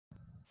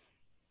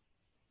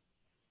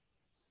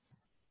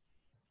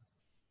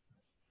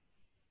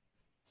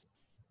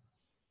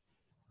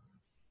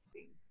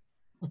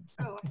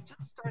So I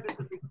just started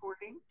the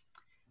recording.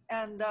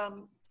 And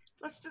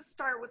let's just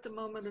start with the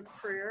moment of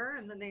prayer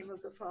in the name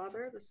of the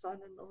Father, the Son,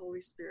 and the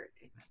Holy Spirit.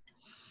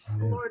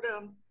 Amen. Lord,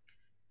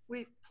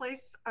 we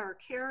place our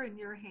care in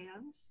your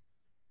hands.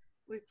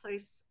 We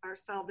place our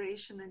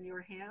salvation in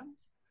your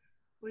hands.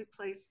 We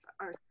place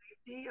our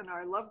safety and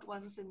our loved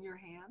ones in your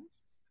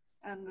hands.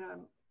 And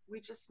we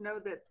just know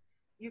that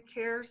you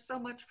care so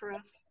much for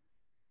us,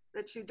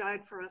 that you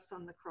died for us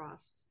on the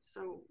cross.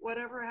 So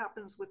whatever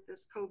happens with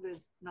this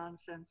COVID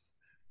nonsense,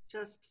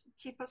 just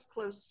keep us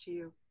close to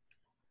you.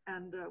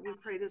 And we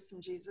pray this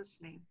in Jesus'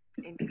 name.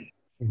 Amen.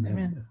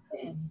 Amen.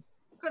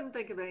 Couldn't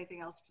think of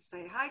anything else to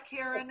say. Hi,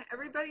 Karen.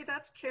 Everybody,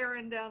 that's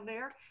Karen down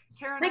there.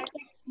 Karen, I think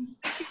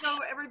you know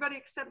everybody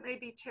except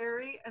maybe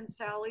Terry and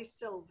Sally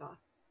Silva.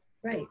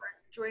 Right. Who are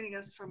joining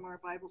us from our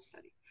Bible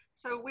study.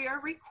 So we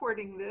are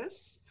recording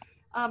this.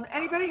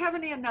 Anybody have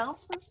any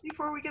announcements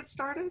before we get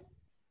started?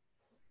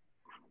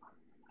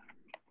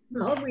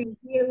 Well,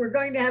 we're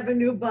going to have a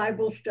new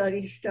Bible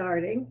study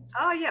starting.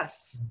 Ah,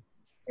 yes.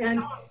 And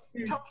tell us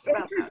about that. The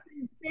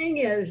interesting thing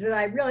is that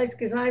I realized,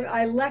 because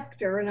I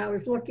lecture and I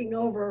was looking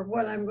over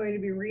what I'm going to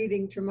be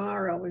reading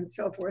tomorrow and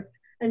so forth,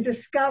 and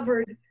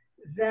discovered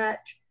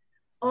that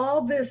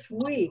all this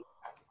week,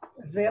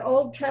 the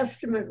Old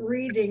Testament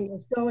reading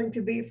is going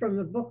to be from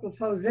the book of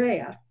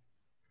Hosea.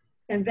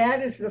 And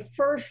that is the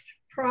first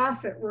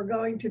prophet we're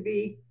going to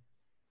be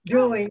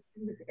doing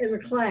in the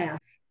class.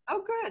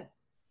 Oh, good.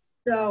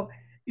 So,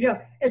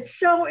 it's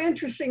so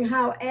interesting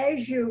how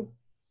as you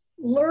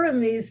learn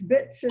these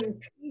bits and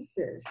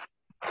pieces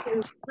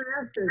in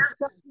classes,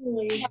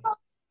 suddenly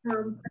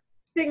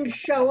things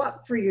show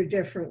up for you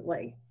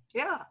differently.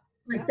 Yeah.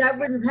 Like that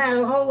wouldn't have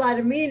a whole lot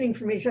of meaning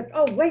for me, except,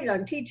 oh, wait,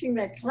 I'm teaching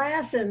that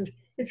class and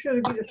it's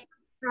going to be the first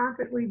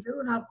prophet we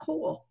do. How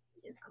cool.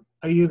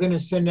 Are you going to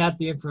send out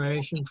the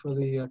information for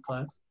the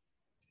class?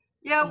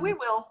 Yeah, we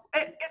will.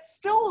 It's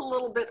still a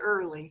little bit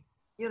early.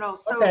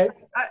 So okay.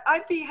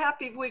 I'd be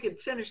happy if we could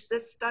finish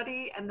this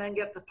study and then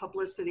get the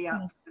publicity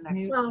out for the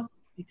next one.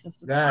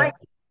 Well,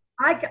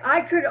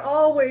 I could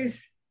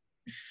always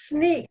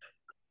sneak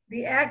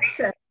the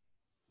access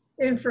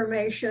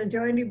information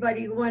to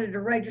anybody who wanted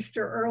to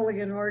register early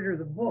and order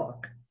the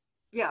book.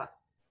 Yeah.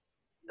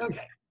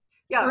 Okay.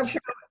 Yeah. Okay.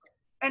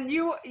 And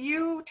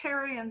you,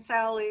 Terry and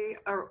Sally,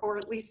 or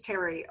at least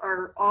Terry,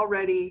 are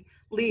already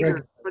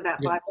leaders for that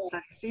Bible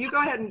study. So you go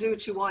ahead and do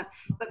what you want,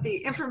 but the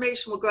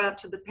information will go out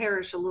to the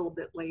parish a little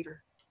bit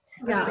later.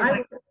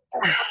 Yeah,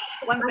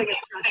 one thing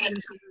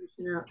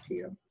information out to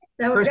you.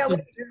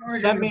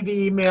 Send me the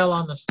email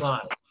on the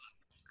slide.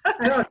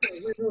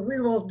 Okay, we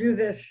will do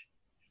this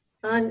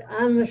on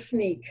the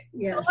sneak.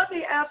 Yes. So let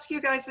me ask you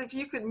guys if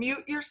you could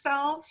mute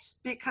yourselves,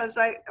 because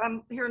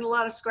I'm hearing a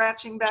lot of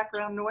scratching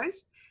background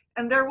noise.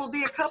 And there will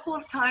be a couple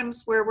of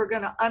times where we're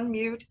going to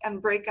unmute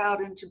and break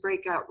out into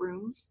breakout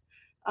rooms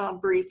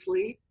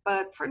briefly.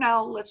 But for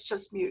now, let's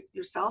just mute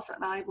yourself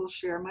and I will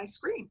share my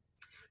screen.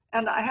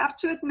 And I have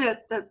to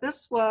admit that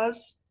this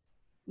was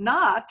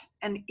not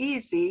an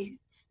easy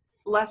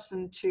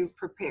lesson to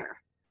prepare.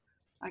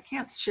 I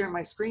can't share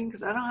my screen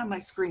because I don't have my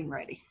screen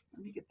ready.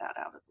 Let me get that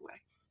out of the way.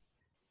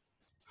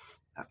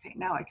 Okay,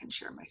 now I can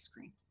share my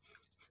screen.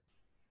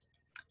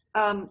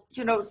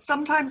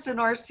 Sometimes in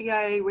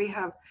RCIA we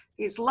have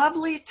these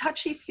lovely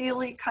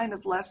touchy-feely kind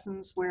of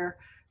lessons where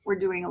we're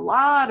doing a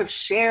lot of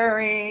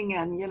sharing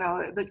and,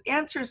 the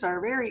answers are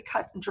very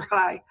cut and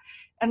dry.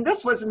 And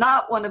this was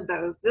not one of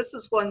those. This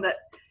is one that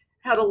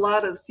had a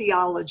lot of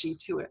theology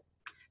to it.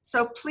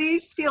 So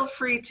please feel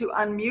free to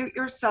unmute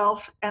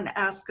yourself and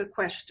ask a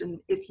question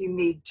if you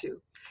need to.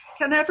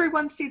 Can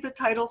everyone see the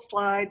title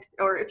slide?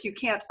 Or if you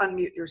can't,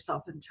 unmute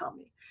yourself and tell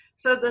me.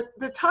 So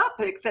the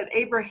topic that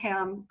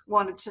Abraham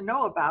wanted to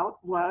know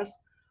about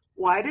was,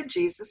 why did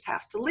Jesus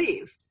have to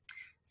leave?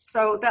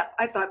 So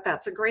I thought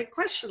that's a great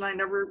question. I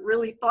never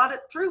really thought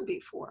it through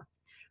before.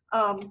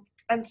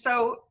 And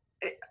so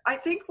I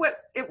think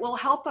it will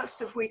help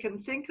us if we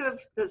can think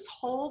of this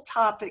whole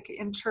topic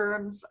in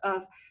terms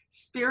of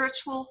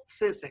spiritual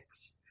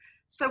physics.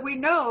 So we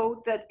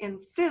know that in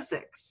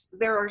physics,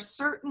 there are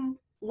certain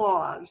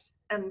laws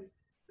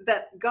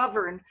that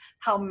govern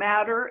how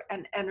matter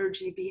and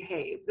energy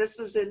behave. This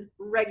is in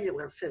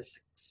regular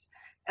physics.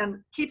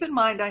 And keep in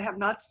mind, I have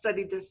not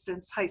studied this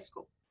since high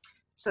school.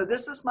 So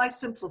this is my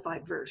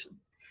simplified version.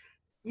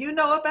 You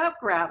know about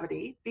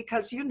gravity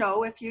because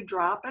if you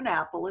drop an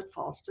apple, it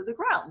falls to the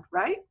ground,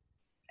 right?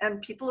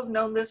 And people have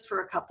known this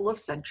for a couple of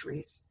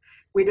centuries.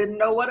 We didn't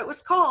know what it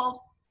was called,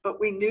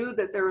 but we knew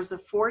that there was a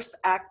force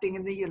acting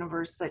in the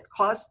universe that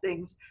caused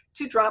things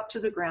to drop to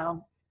the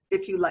ground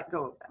if you let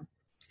go of them.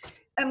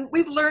 And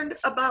we've learned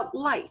about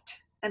light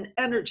and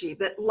energy,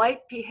 that light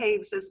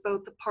behaves as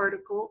both a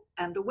particle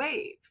and a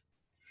wave.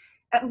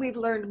 And we've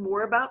learned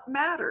more about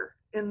matter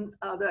in,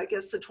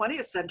 the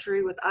 20th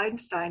century with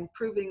Einstein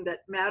proving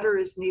that matter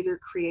is neither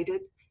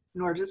created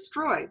nor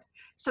destroyed.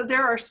 So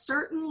there are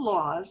certain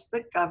laws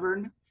that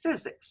govern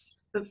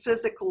physics, the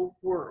physical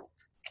world.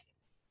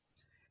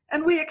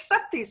 And we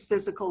accept these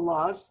physical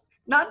laws,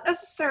 not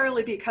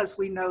necessarily because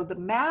we know the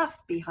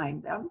math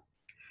behind them,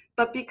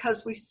 but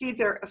because we see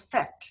their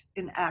effect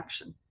in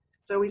action.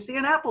 So we see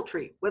an apple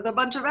tree with a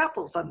bunch of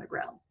apples on the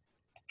ground.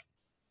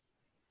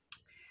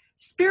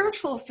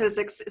 Spiritual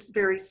physics is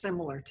very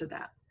similar to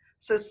that.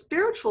 So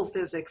spiritual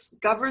physics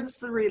governs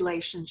the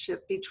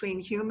relationship between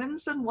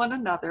humans and one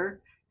another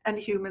and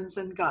humans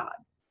and God.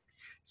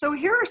 So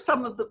here are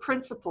some of the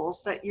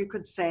principles that you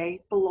could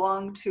say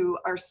belong to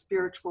our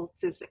spiritual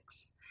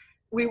physics.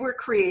 We were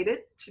created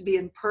to be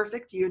in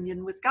perfect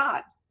union with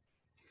God.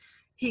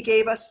 He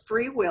gave us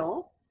free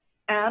will,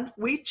 and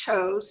we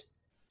chose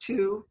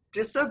to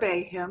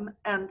disobey him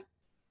and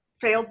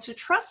failed to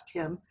trust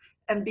him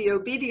and be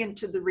obedient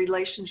to the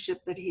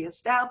relationship that he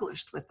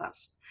established with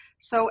us.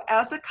 So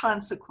as a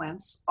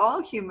consequence,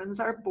 all humans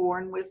are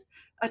born with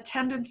a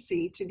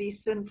tendency to be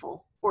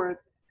sinful,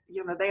 or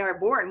they are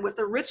born with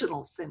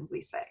original sin, we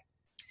say.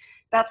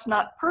 That's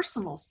not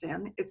personal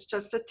sin. It's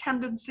just a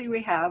tendency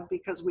we have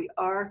because we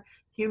are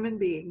human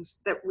beings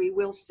that we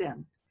will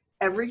sin.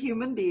 Every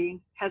human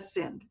being has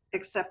sinned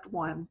except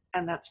one,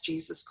 and that's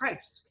Jesus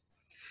Christ.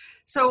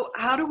 So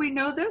how do we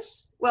know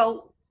this?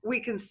 Well, we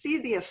can see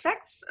the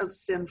effects of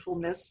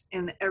sinfulness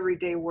in the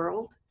everyday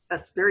world.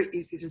 That's very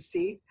easy to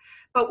see.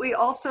 But we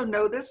also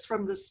know this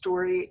from the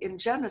story in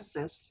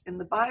Genesis in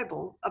the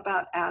Bible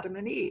about Adam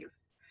and Eve.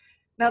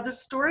 Now, the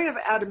story of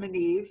Adam and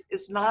Eve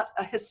is not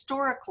a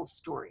historical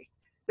story.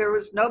 There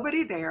was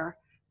nobody there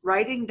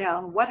writing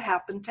down what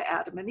happened to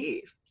Adam and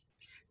Eve.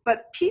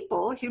 But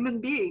people, human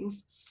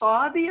beings,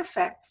 saw the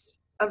effects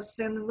of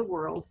sin in the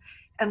world,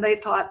 and they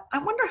thought, I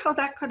wonder how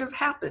that could have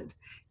happened.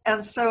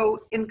 And so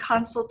in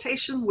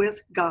consultation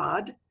with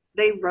God,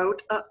 they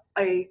wrote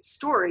a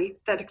story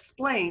that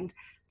explained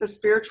the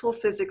spiritual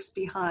physics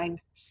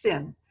behind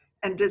sin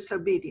and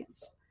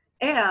disobedience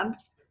and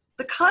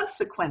the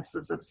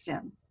consequences of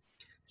sin.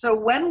 So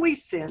when we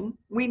sin,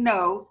 we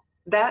know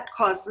that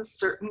causes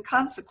certain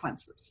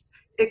consequences.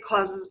 It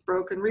causes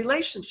broken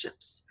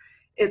relationships.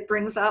 It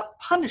brings out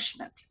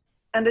punishment,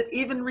 and it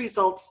even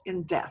results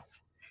in death.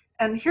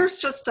 And here's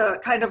just a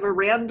kind of a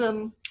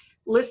random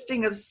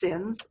listing of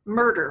sins.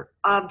 Murder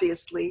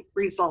obviously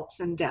results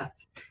in death,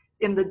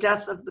 in the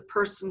death of the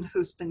person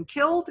who's been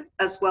killed,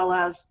 as well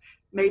as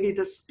maybe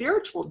the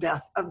spiritual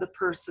death of the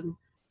person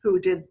who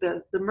did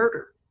the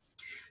murder.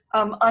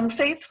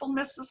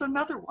 Unfaithfulness is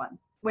another one.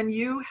 When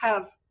you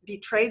have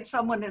betrayed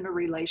someone in a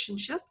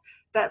relationship,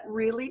 that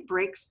really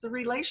breaks the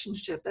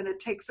relationship, and it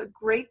takes a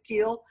great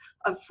deal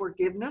of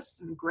forgiveness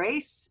and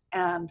grace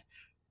and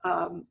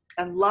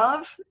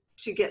love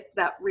to get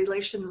that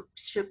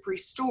relationship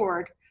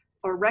restored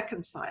or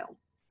reconciled.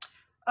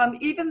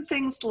 Even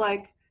things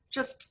like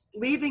just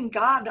leaving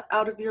God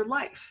out of your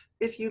life.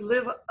 If you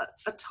live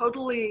a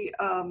totally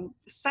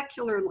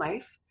secular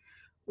life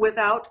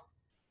without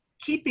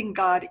keeping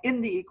God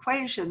in the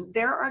equation,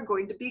 there are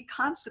going to be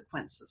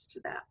consequences to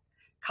that.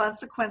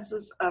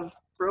 Consequences of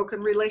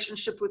broken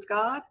relationship with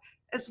God,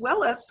 as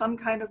well as some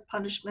kind of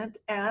punishment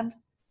and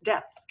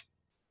death.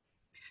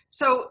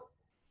 So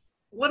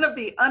one of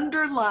the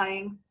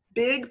underlying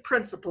big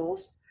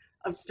principles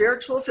of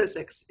spiritual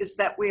physics is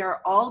that we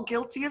are all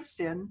guilty of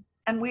sin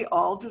and we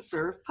all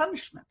deserve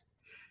punishment.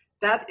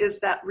 That is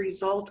that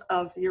result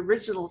of the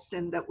original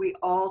sin that we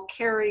all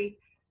carry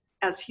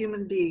as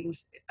human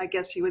beings, I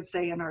guess you would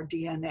say, in our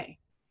DNA.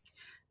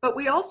 But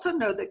we also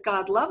know that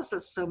God loves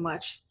us so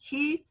much,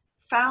 he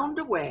found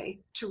a way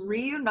to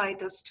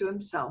reunite us to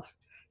himself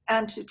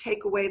and to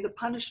take away the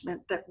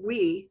punishment that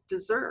we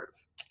deserve.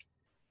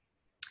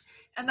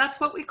 And that's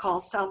what we call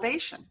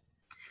salvation.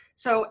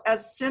 So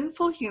as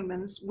sinful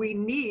humans, we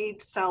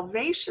need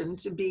salvation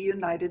to be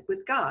united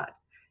with God.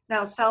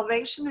 Now,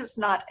 salvation is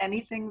not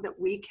anything that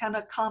we can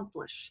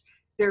accomplish.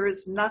 There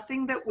is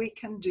nothing that we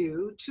can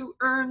do to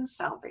earn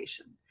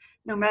salvation.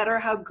 No matter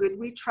how good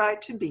we try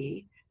to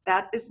be,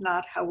 that is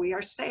not how we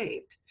are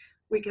saved.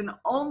 We can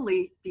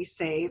only be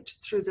saved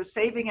through the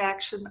saving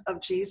action of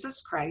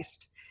Jesus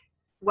Christ,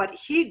 what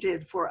he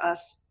did for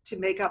us to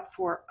make up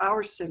for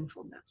our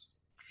sinfulness.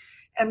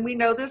 And we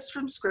know this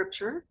from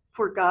Scripture,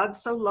 for God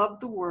so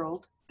loved the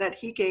world that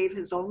he gave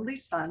his only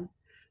Son,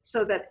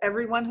 so that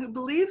everyone who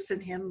believes in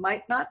him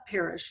might not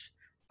perish,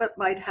 but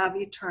might have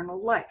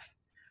eternal life.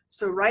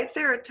 So right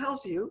there it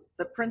tells you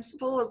the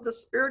principle of the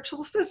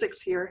spiritual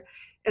physics here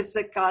is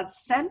that God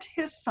sent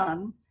his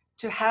Son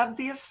to have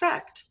the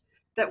effect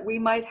that we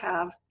might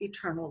have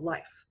eternal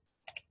life.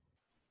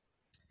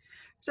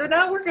 So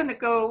now we're going to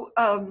go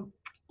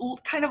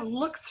kind of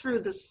look through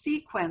the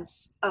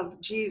sequence of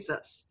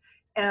Jesus,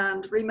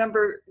 and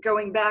remember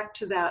going back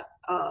to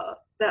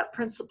that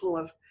principle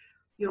of,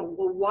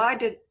 well,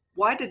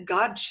 why did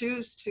God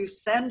choose to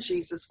send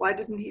Jesus? Why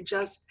didn't he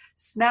just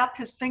snap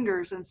his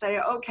fingers and say,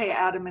 okay,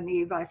 Adam and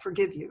Eve, I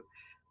forgive you?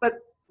 But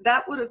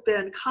that would have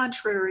been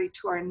contrary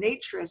to our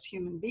nature as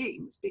human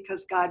beings,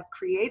 because God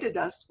created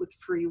us with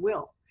free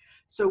will.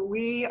 So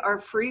we are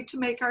free to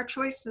make our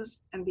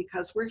choices, and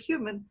because we're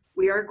human,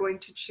 we are going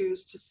to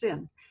choose to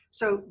sin.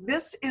 So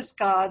this is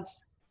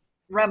God's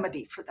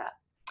remedy for that.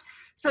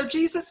 So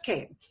Jesus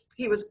came.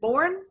 He was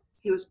born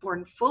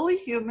fully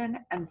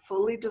human and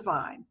fully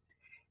divine.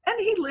 and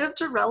he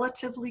lived a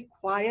relatively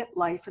quiet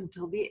life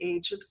until the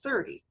age of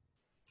 30.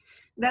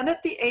 Then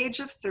at the age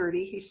of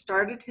 30, he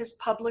started his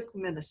public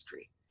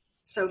ministry.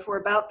 So for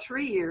about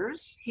 3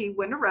 years, he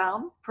went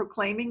around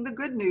proclaiming the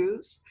good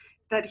news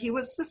that he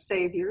was the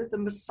Savior, the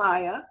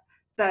Messiah,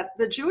 that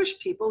the Jewish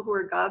people, who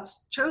are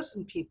God's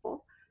chosen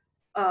people,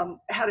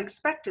 had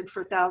expected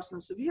for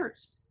thousands of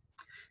years.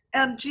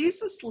 And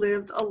Jesus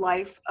lived a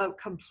life of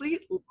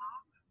complete love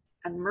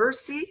and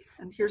mercy.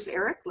 And here's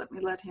Eric, let me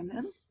let him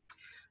in.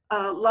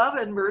 Love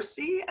and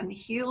mercy and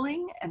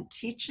healing and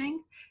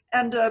teaching.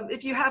 And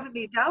if you have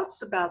any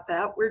doubts about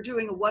that, we're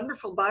doing a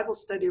wonderful Bible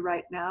study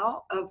right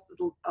now of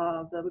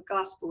the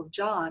Gospel of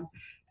John.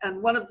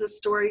 And one of the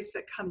stories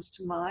that comes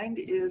to mind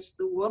is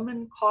the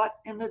woman caught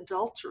in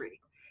adultery.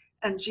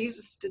 And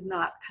Jesus did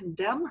not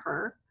condemn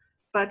her,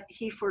 but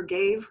he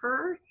forgave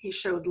her. He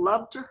showed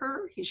love to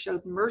her. He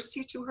showed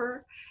mercy to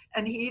her.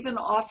 And he even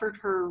offered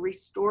her a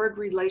restored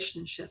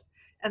relationship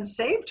and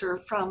saved her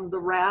from the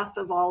wrath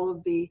of all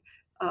of the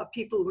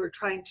people who were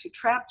trying to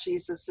trap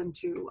Jesus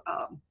into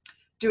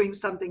doing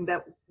something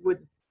that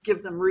would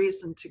give them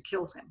reason to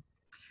kill him.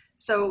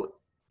 So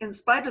in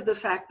spite of the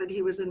fact that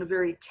he was in a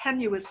very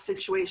tenuous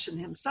situation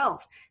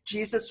himself,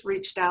 Jesus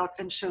reached out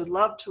and showed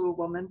love to a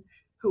woman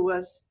who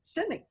was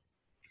sinning.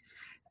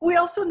 We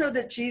also know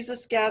that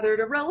Jesus gathered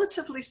a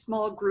relatively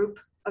small group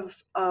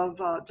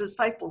of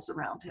disciples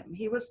around him.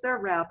 He was their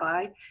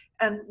rabbi,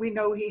 and we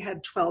know he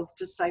had 12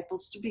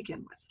 disciples to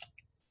begin with.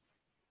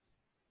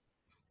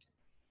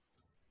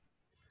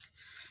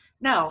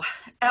 Now,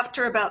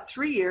 after about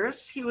 3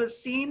 years, he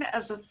was seen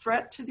as a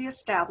threat to the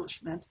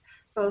establishment,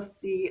 both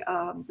the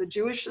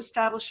Jewish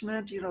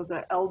establishment,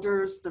 the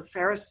elders, the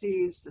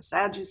Pharisees, the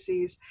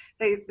Sadducees.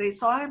 They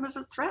saw him as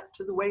a threat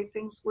to the way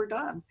things were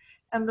done.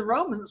 And the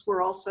Romans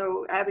were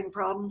also having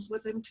problems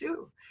with him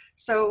too.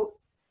 So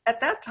at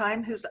that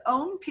time, his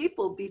own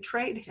people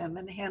betrayed him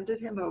and handed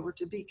him over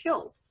to be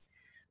killed.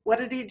 What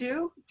did he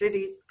do? Did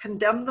he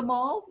condemn them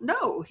all?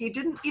 No, he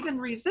didn't even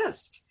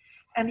resist.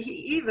 And he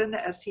even,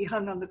 as he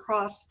hung on the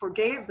cross,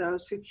 forgave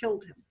those who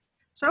killed him.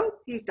 So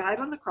he died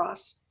on the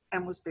cross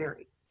and was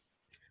buried.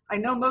 I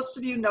know most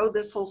of you know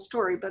this whole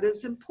story, but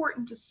it's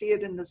important to see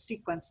it in the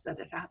sequence that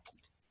it happened.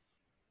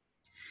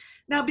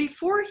 Now,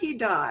 before he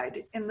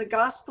died, in the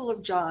Gospel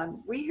of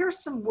John, we hear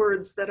some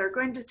words that are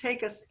going to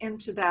take us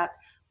into that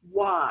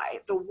why,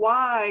 the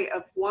why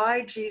of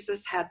why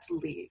Jesus had to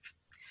leave.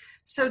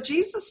 So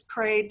Jesus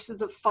prayed to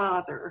the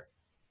Father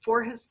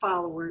for his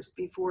followers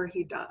before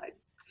he died.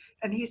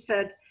 And he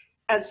said,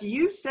 as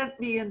you sent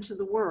me into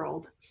the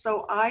world,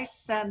 so I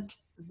sent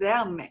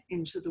them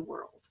into the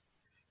world.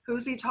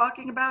 Who's he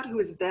talking about? Who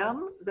is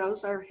them?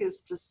 Those are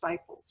his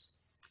disciples.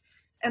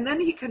 And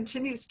then he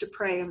continues to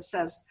pray and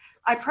says,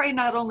 I pray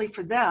not only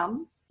for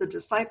them, the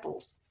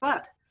disciples,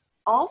 but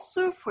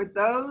also for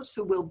those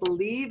who will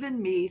believe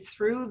in me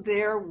through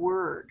their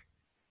word.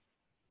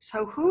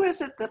 So who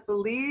is it that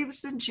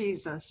believes in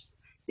Jesus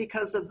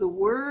because of the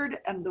word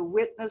and the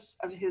witness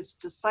of his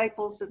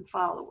disciples and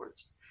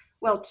followers?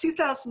 Well,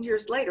 2,000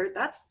 years later,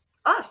 that's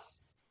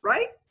us,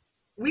 right?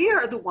 We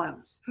are the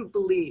ones who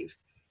believe.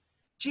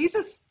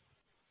 Jesus,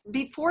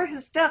 before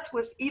his death,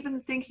 was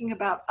even thinking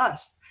about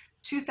us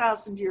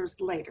 2,000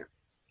 years later.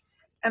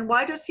 And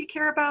why does he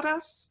care about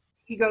us?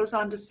 He goes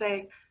on to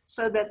say,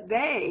 so that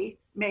they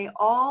may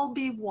all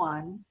be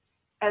one,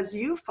 as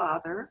you,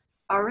 Father,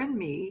 are in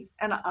me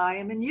and I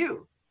am in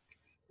you.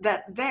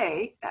 That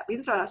they, that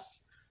means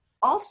us,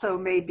 also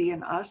may be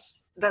in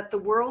us, that the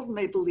world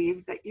may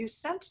believe that you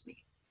sent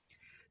me.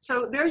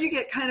 So there you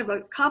get kind of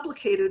a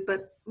complicated,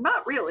 but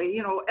not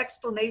really,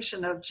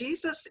 explanation of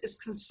Jesus is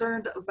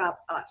concerned about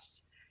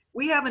us.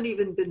 We haven't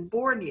even been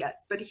born yet,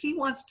 but he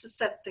wants to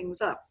set things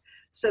up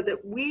so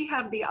that we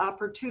have the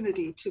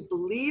opportunity to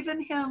believe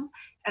in him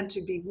and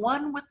to be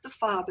one with the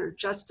Father,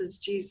 just as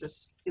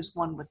Jesus is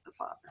one with the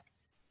Father.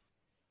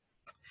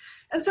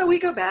 And so we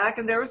go back,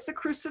 and there was the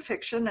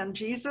crucifixion, and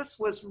Jesus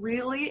was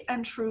really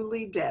and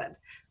truly dead.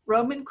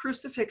 Roman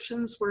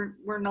crucifixions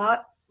were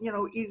not,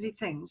 easy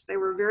things. They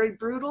were very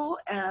brutal,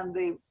 and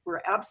they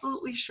were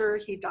absolutely sure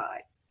he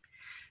died.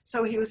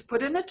 So he was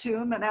put in a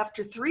tomb, and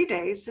after 3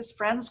 days, his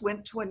friends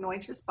went to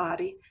anoint his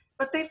body,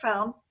 but they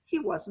found he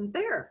wasn't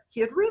there. He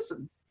had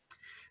risen.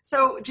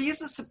 So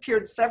Jesus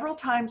appeared several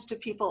times to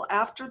people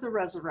after the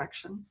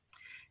resurrection.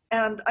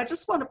 And I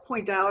just want to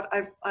point out,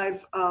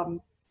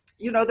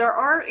 there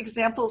are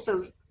examples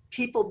of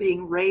people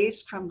being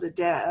raised from the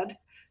dead,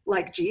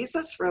 like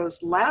Jesus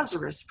rose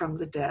Lazarus from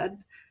the dead.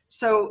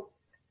 So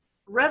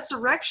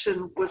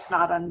resurrection was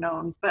not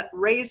unknown, but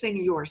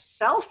raising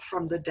yourself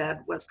from the dead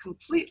was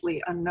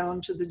completely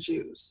unknown to the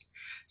Jews.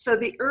 So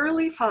the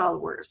early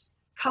followers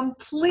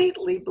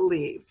completely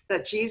believed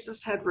that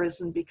Jesus had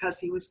risen because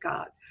he was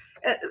God.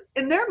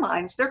 In their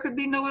minds, there could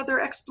be no other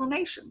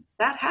explanation.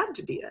 That had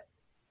to be it.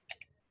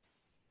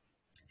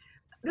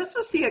 This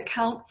is the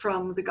account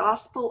from the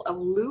Gospel of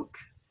Luke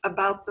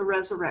about the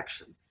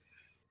resurrection.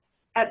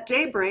 At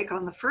daybreak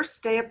on the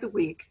first day of the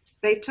week,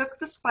 they took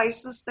the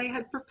spices they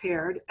had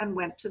prepared and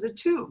went to the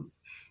tomb.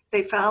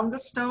 They found the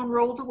stone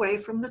rolled away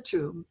from the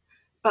tomb,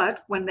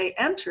 but when they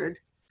entered,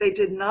 they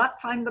did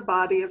not find the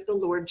body of the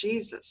Lord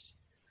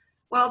Jesus.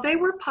 While they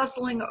were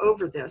puzzling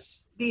over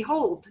this,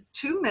 behold,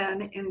 two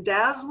men in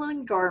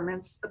dazzling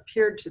garments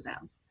appeared to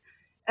them.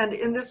 And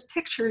in this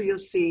picture, you'll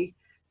see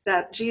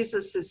that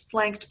Jesus is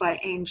flanked by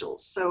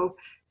angels. So,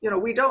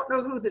 we don't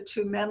know who the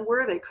two men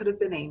were. They could have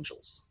been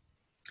angels.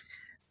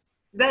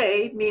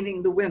 They,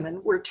 meaning the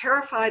women, were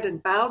terrified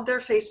and bowed their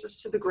faces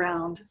to the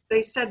ground.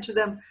 They said to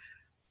them,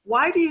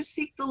 "Why do you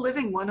seek the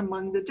living one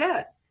among the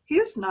dead? He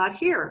is not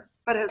here,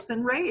 but has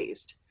been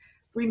raised.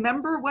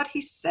 Remember what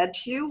he said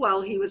to you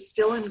while he was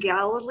still in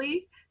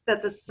Galilee,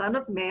 that the Son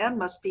of Man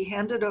must be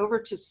handed over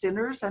to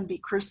sinners and be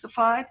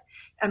crucified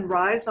and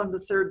rise on the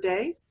third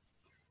day?"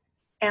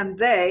 And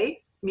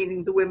they,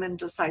 meaning the women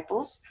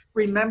disciples,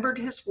 remembered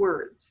his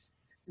words.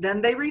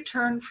 Then they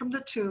returned from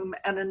the tomb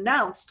and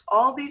announced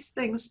all these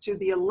things to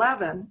the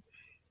 11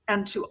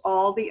 and to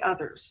all the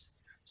others.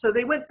 So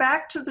they went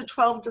back to the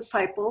 12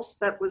 disciples,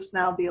 that was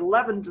now the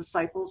 11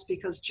 disciples,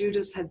 because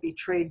Judas had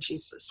betrayed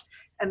Jesus,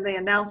 and they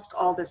announced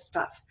all this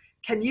stuff.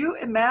 Can you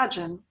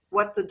imagine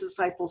what the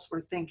disciples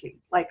were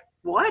thinking? Like,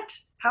 what?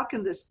 How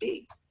can this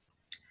be?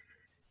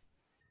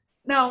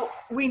 Now,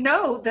 we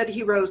know that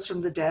he rose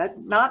from the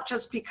dead, not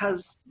just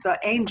because the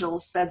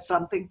angels said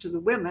something to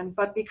the women,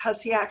 but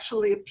because he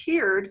actually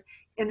appeared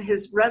in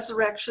his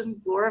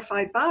resurrection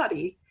glorified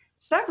body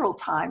several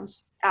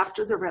times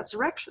after the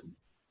resurrection.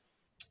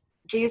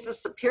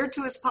 Jesus appeared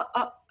to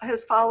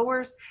his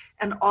followers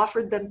and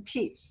offered them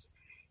peace.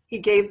 He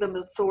gave them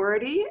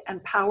authority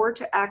and power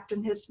to act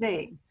in his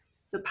name,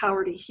 the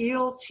power to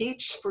heal,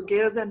 teach,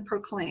 forgive, and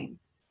proclaim.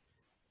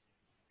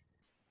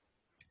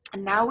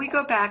 And now we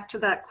go back to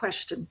that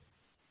question,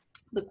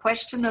 the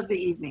question of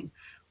the evening.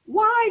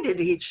 Why did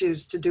he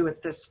choose to do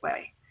it this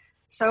way?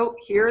 So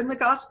here in the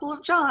Gospel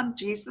of John,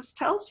 Jesus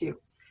tells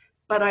you,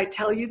 "But I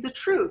tell you the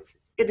truth,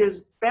 it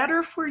is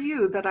better for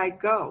you that I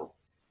go."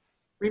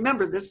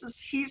 Remember,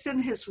 he's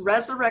in his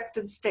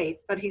resurrected state,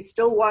 but he's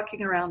still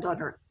walking around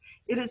on earth.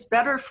 "It is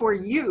better for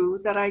you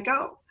that I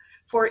go.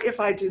 For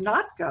if I do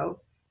not go,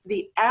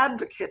 the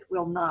advocate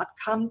will not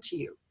come to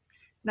you."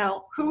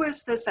 Now, who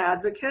is this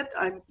advocate?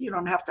 You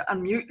don't have to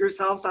unmute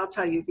yourselves. I'll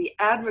tell you. The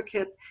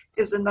advocate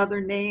is another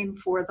name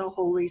for the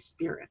Holy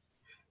Spirit.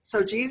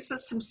 So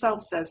Jesus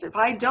himself says, if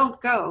I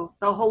don't go,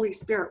 the Holy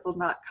Spirit will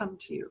not come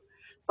to you.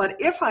 But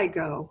if I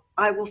go,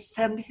 I will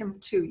send him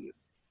to you.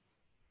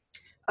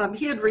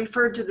 He had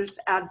referred to this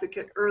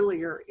advocate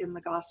earlier in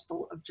the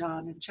Gospel of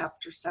John in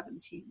chapter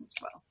 17 as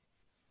well.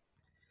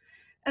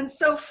 And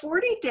so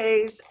 40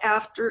 days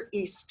after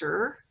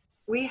Easter,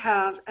 we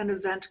have an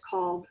event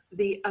called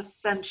the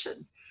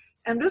Ascension.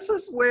 And this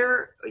is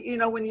where,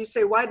 when you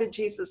say, why did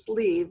Jesus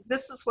leave?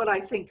 This is what I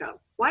think of.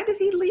 Why did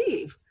he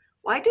leave?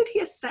 Why did he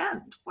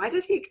ascend? Why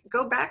did he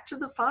go back to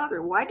the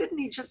Father? Why didn't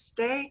he just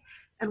stay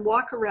and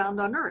walk around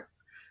on earth?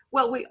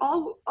 Well, we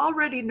all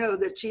already know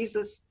that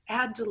Jesus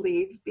had to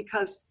leave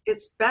because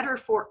it's better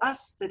for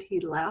us that he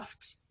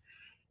left.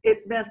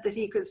 It meant that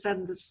he could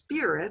send the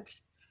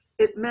Spirit.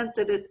 It meant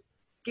that it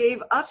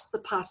gave us the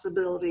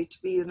possibility to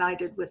be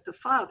united with the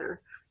Father.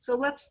 So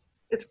let's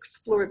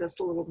explore this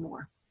a little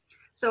more.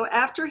 So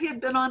after he had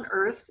been on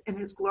earth in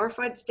his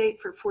glorified state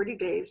for 40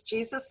 days,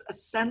 Jesus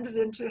ascended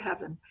into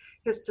heaven.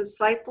 His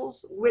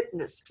disciples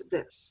witnessed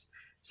this.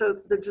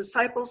 So the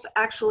disciples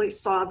actually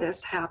saw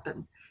this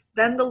happen.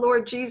 Then the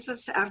Lord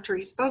Jesus, after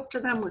he spoke to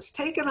them, was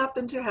taken up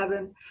into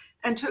heaven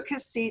and took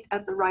his seat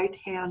at the right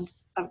hand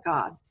of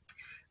God.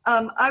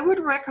 I would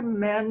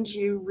recommend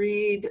you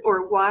read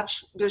or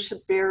watch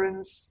Bishop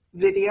Barron's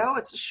video.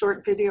 It's a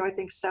short video, I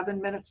think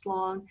 7 minutes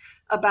long,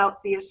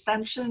 about the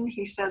Ascension.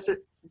 He says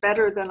it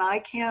better than I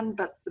can,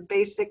 but the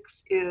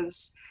basics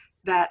is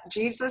that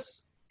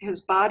Jesus,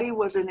 his body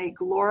was in a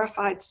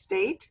glorified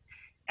state,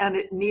 and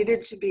it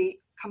needed to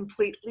be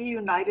completely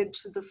united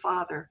to the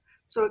Father.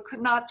 So it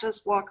could not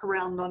just walk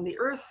around on the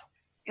earth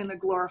in a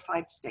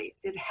glorified state.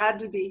 It had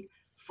to be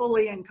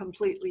fully and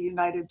completely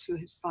united to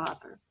his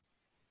Father.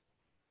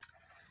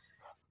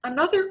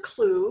 Another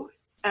clue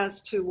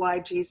as to why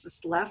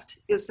Jesus left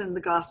is in the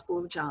Gospel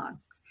of John.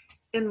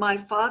 In my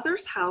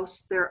Father's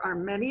house, there are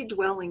many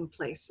dwelling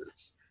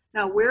places.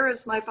 Now, where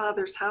is my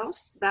Father's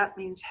house? That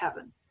means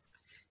heaven.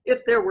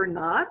 If there were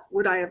not,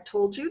 would I have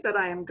told you that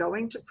I am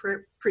going to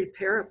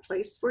prepare a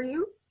place for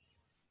you?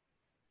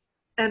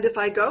 And if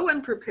I go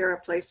and prepare a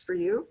place for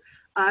you,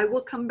 I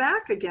will come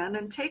back again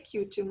and take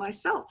you to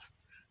myself,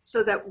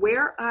 so that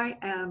where I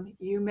am,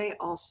 you may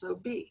also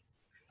be.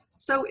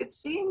 So it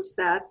seems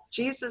that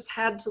Jesus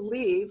had to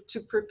leave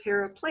to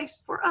prepare a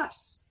place for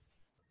us.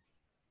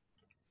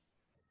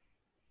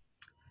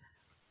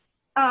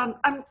 I'm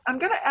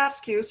going to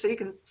ask you, so you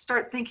can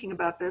start thinking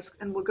about this,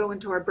 and we'll go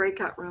into our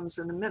breakout rooms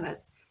in a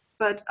minute.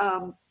 But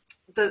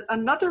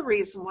another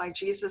reason why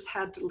Jesus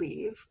had to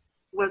leave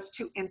was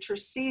to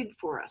intercede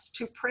for us,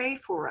 to pray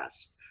for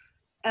us.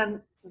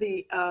 And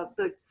the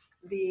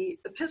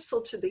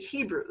epistle to the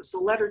Hebrews, the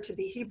letter to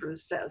the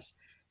Hebrews says,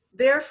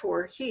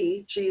 therefore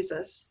he,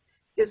 Jesus,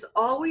 is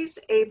always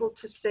able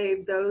to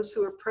save those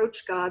who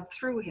approach God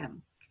through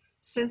him,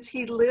 since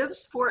he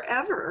lives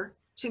forever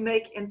to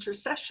make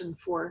intercession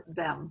for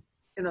them,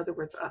 in other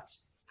words,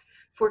 us.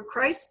 For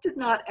Christ did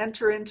not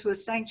enter into a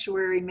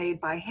sanctuary made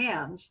by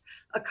hands,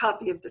 a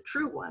copy of the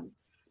true one,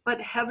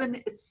 but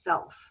heaven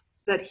itself,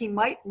 that he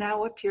might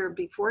now appear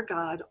before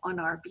God on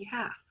our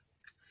behalf.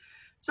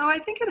 So I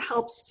think it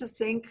helps to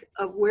think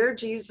of where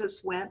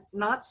Jesus went,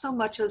 not so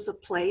much as a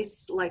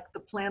place like the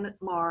planet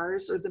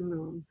Mars or the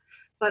moon,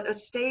 but a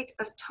state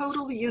of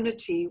total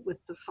unity with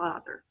the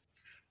Father.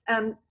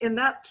 And in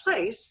that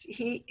place,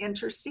 he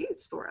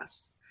intercedes for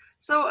us.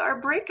 So our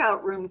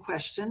breakout room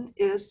question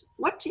is,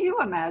 what do you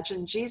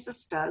imagine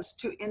Jesus does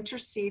to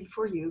intercede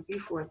for you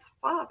before the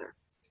Father?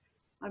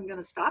 I'm going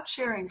to stop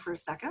sharing for a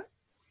second.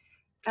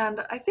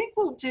 And I think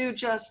we'll do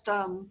just,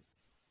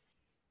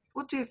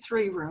 we'll do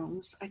 3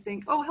 rooms, I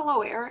think. Oh,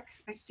 hello, Eric.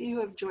 I see you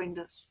have joined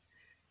us.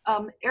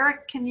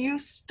 Eric, can you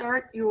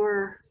start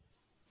your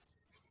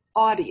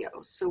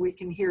audio so we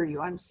can hear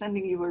you? I'm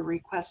sending you a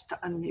request to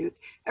unmute.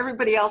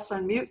 Everybody else,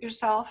 unmute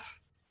yourself.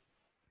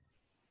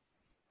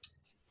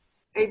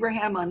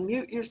 Abraham,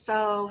 unmute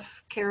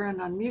yourself. Karen,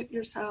 unmute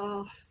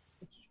yourself.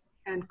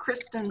 And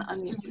Kristen,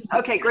 unmute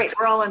yourself. Okay, great.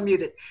 We're all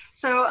unmuted.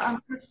 So I'm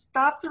going to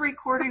stop the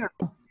recording.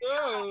 Oh.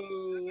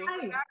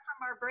 Back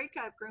from our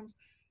breakout rooms.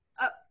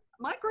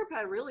 My group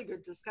had a really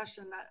good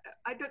discussion.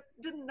 I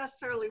didn't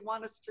necessarily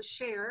want us to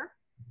share.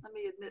 Let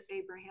me admit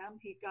Abraham.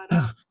 He got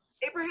out.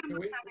 Abraham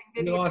was having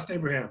video. We lost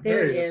Abraham.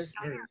 There he is.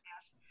 There he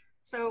is.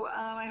 So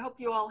I hope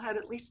you all had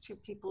at least 2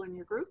 people in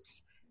your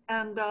groups.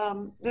 And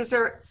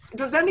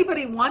does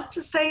anybody want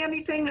to say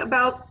anything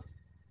about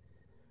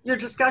your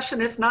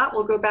discussion? If not,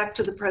 we'll go back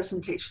to the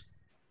presentation.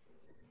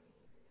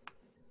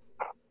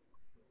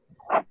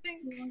 I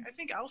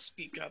think I'll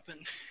speak up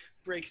and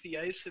break the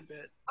ice a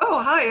bit.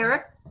 Oh, hi,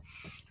 Eric.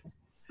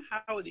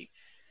 Howdy.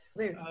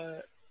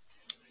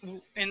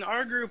 In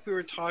our group, we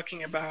were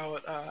talking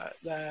about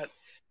that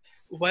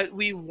what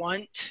we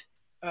want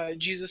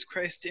Jesus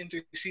Christ to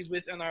intercede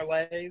with in our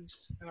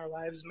lives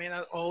may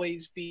not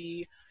always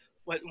be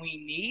what we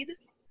need,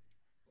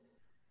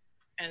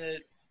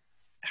 and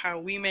how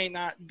we may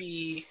not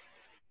be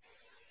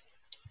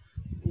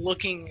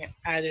looking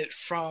at it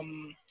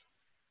from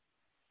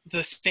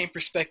the same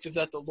perspective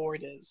that the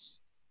Lord is.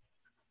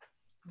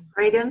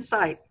 Great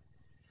insight.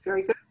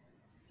 Very good.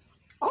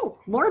 Oh,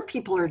 more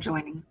people are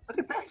joining. Look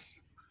at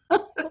this.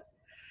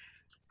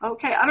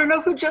 Okay, I don't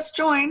know who just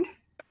joined.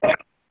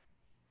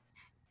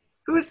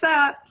 Who is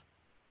that?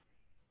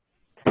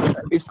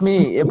 It's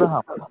me,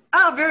 Abraham.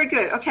 Oh, very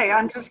good. Okay,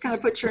 I'm just going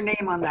to put your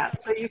name on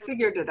that. So you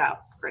figured it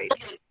out. Great.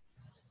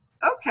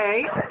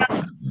 Okay.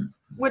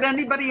 Would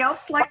anybody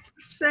else like to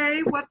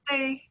say what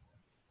they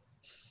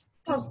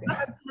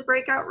discussed in the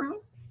breakout room?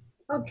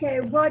 Okay,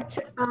 what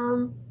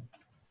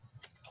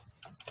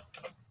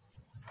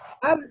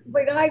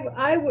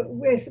I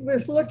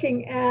was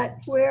looking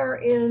at where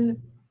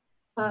in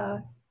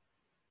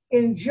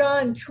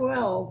John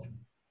 12,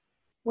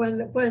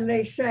 when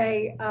they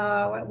say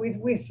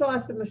we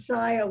thought the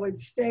Messiah would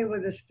stay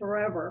with us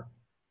forever,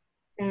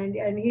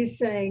 and he's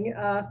saying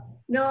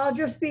no, I'll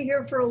just be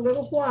here for a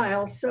little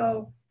while.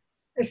 So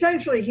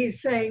essentially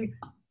he's saying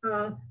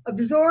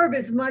absorb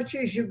as much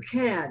as you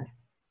can.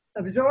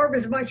 Absorb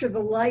as much of the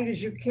light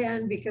as you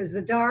can, because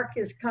the dark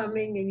is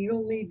coming and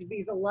you'll need to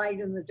be the light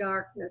in the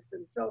darkness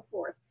and so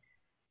forth.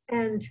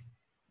 And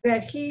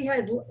that he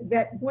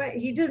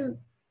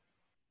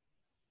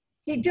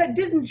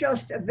didn't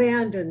just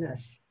abandon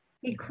us.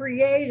 He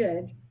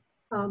created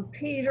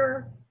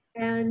Peter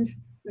and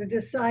the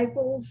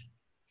disciples.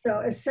 So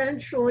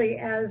essentially,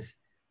 as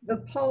the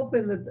Pope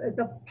and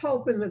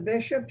the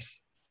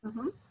bishops,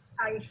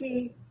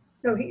 he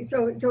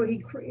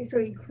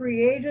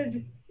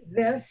created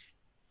this,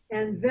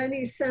 and then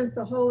he sent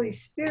the Holy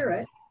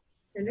Spirit.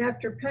 And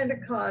after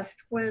Pentecost,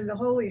 when the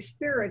Holy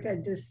Spirit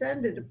had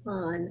descended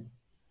upon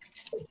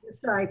his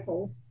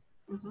disciples,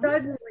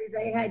 suddenly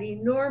they had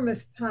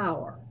enormous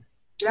power.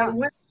 Yeah. And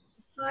went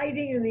from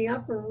hiding in the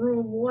upper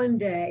room one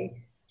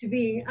day to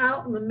being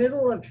out in the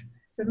middle of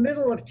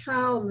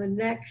town the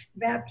next,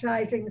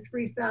 baptizing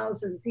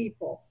 3,000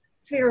 people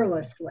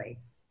fearlessly.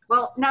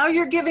 Well, now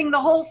you're giving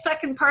the whole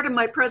second part of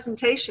my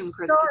presentation,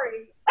 Kristen.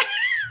 Sorry.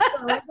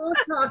 So I won't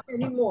talk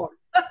anymore.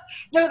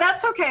 No,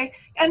 that's okay.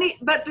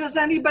 But does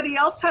anybody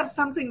else have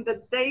something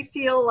that they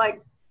feel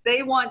like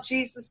they want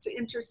Jesus to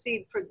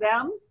intercede for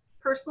them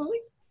personally?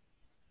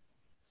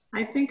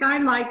 I think I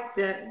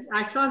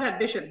saw that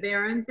Bishop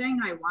Barron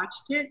thing. I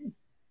watched it,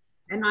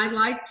 and I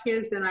liked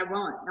his, and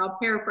I'll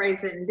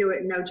paraphrase it and do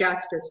it no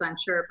justice, I'm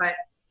sure, but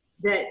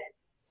that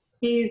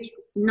he's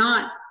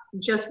not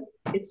just,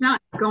 it's not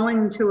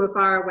going to a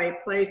faraway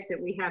place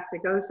that we have to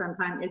go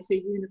sometime. It's a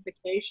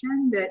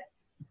unification, that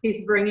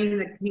he's bringing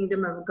the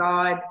kingdom of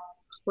God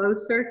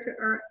closer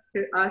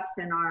to us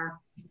in our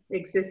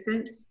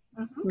existence,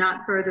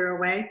 not further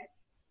away.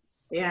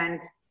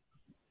 And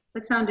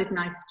that sounded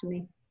nice to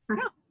me.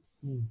 Yeah.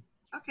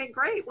 Okay,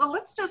 great. Well,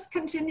 let's just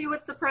continue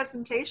with the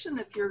presentation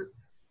if you're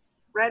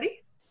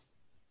ready.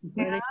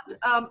 And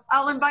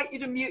I'll invite you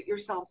to mute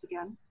yourselves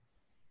again.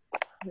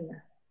 Yeah.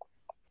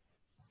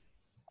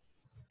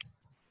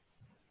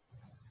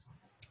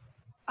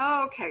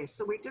 Okay,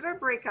 so we did our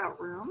breakout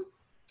room.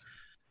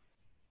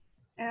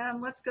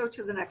 And let's go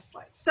to the next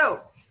slide.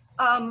 So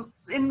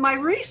in my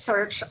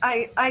research,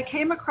 I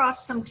came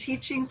across some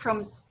teaching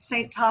from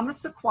St.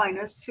 Thomas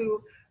Aquinas,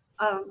 who,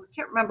 I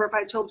can't remember if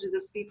I told you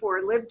this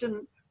before, lived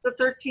in the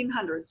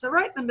 1300s, so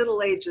right in the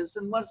Middle Ages,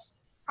 and was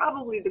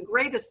probably the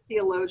greatest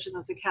theologian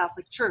of the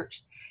Catholic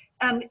Church.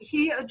 And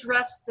he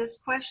addressed this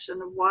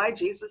question of why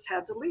Jesus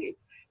had to leave.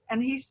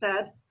 And he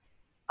said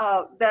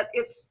that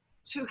it's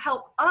to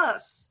help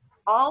us,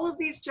 all of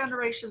these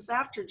generations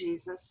after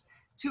Jesus,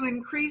 to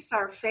increase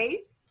our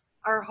faith,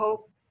 our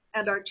hope,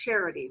 and our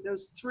charity,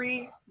 those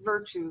three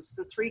virtues,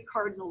 the three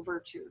cardinal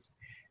virtues.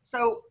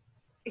 So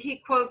he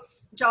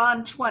quotes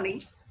John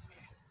 20,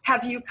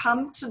 "Have you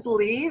come to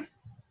believe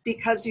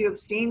because you have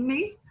seen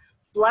me?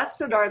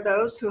 Blessed are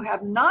those who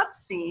have not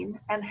seen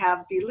and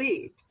have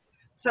believed."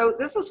 So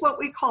this is what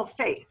we call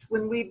faith,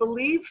 when we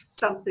believe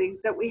something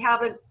that we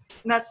haven't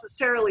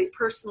necessarily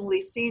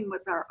personally seen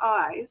with our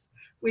eyes.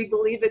 We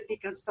believe it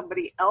because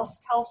somebody else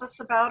tells us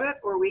about it,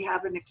 or we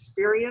have an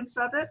experience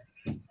of it.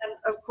 And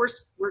of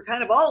course, we're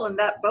kind of all in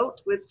that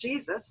boat with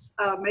Jesus.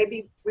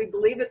 Maybe we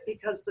believe it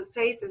because the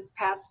faith is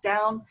passed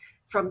down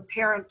from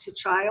parent to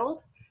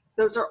child.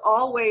 Those are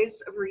all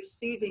ways of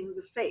receiving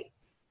the faith.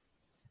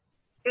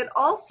 It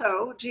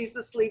also,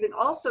 Jesus leaving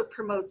also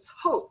promotes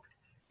hope,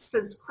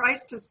 since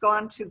Christ has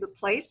gone to the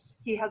place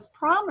he has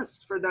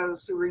promised for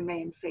those who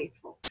remain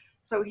faithful.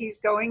 So he's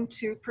going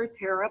to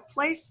prepare a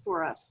place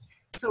for us.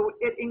 So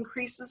it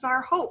increases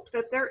our hope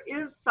that there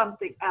is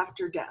something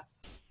after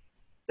death,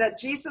 that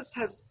Jesus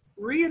has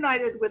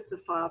reunited with the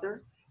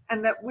Father,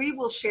 and that we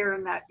will share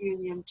in that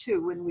union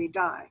too when we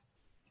die.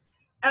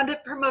 And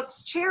it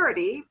promotes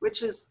charity,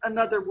 which is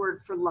another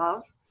word for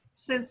love,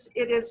 since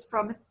it is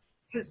from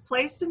his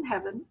place in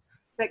heaven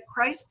that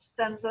Christ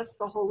sends us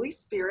the Holy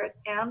Spirit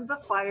and the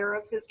fire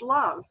of his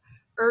love,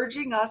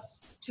 urging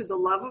us to the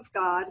love of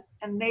God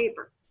and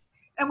neighbor.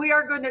 And we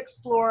are going to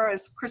explore,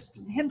 as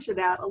Kristen hinted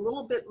at, a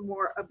little bit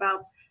more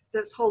about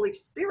this Holy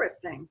Spirit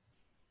thing.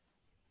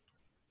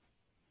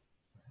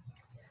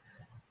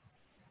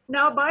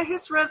 Now, by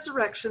his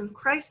resurrection,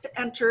 Christ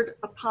entered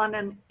upon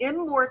an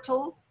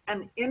immortal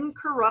and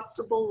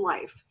incorruptible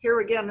life.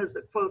 Here again is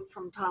a quote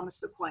from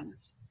Thomas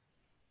Aquinas.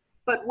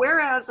 But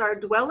whereas our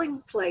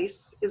dwelling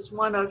place is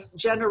one of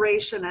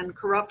generation and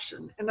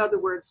corruption, in other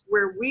words,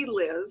 where we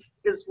live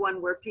is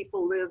one where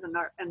people live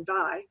and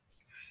die,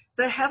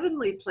 the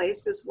heavenly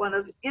place is one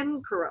of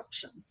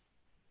incorruption.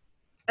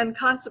 And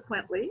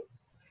consequently,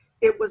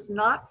 it was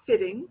not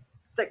fitting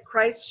that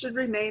Christ should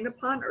remain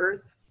upon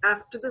earth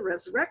after the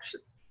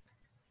resurrection,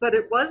 but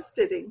it was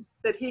fitting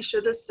that he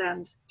should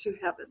ascend to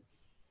heaven.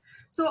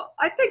 So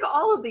I think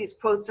all of these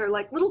quotes are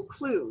like little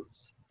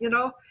clues, you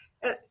know.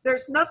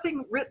 There's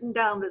nothing written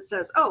down that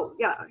says, oh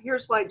yeah,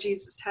 here's why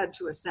Jesus had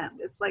to ascend.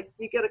 It's like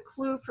you get a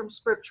clue from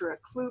scripture, a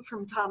clue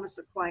from Thomas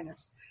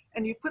Aquinas,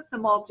 and you put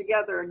them all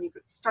together and you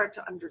start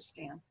to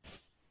understand.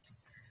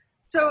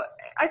 So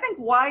I think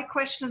why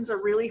questions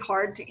are really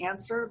hard to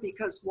answer,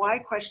 because why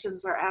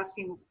questions are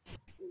asking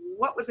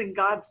what was in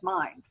God's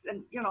mind.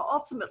 And, you know,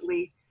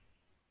 ultimately,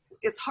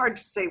 it's hard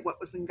to say what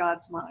was in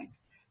God's mind.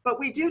 But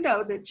we do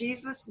know that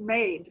Jesus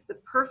made the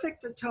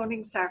perfect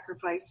atoning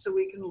sacrifice so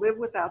we can live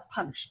without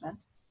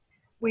punishment.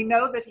 We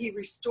know that he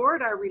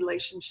restored our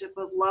relationship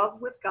of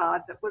love with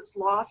God that was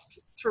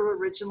lost through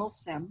original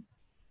sin.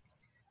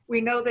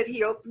 We know that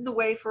he opened the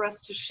way for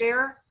us to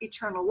share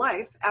eternal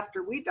life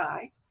after we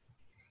die.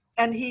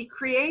 And he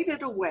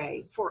created a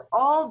way for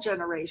all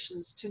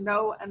generations to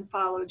know and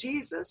follow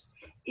Jesus,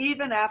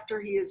 even after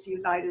he is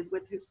united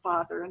with his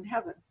Father in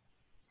heaven.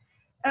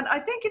 And I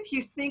think if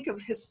you think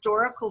of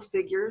historical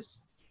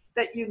figures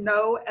that you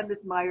know and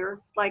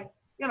admire, like,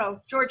 you know,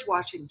 George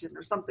Washington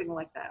or something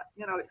like that,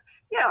 you know,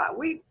 yeah,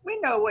 we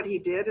know what he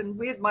did and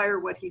we admire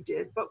what he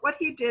did, but what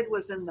he did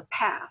was in the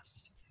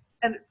past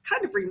and it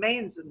kind of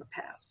remains in the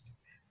past.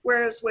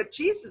 Whereas what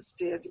Jesus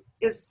did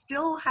is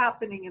still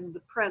happening in the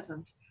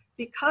present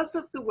because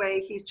of the way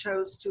he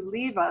chose to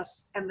leave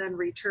us and then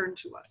return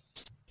to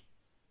us.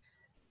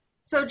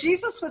 So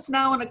Jesus was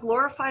now in a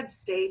glorified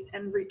state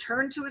and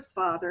returned to his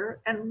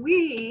Father, and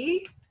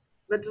we,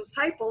 the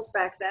disciples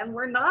back then,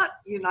 were not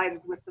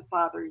united with the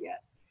Father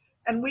yet.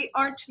 And we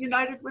aren't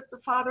united with the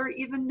Father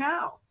even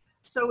now.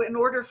 So in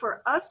order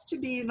for us to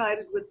be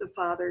united with the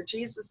Father,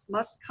 Jesus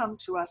must come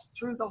to us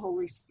through the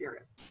Holy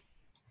Spirit.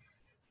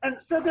 And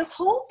so this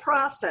whole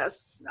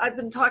process, I've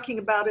been talking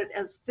about it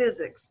as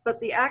physics, but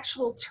the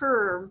actual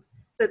term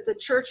that the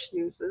church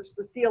uses,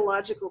 the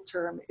theological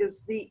term,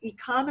 is the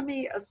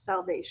economy of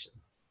salvation.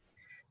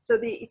 So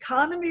the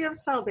economy of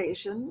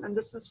salvation, and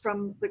this is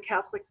from the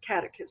Catholic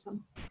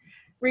Catechism,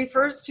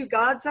 refers to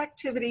God's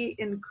activity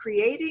in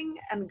creating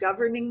and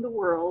governing the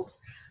world,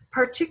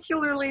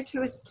 particularly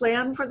to his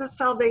plan for the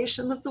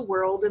salvation of the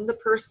world in the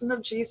person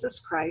of Jesus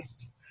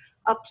Christ,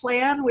 a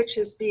plan which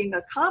is being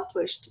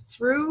accomplished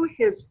through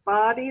his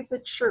body, the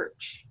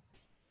church.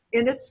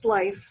 in its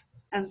life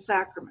and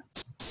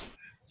sacraments.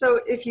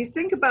 So if you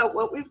think about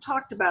what we've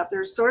talked about,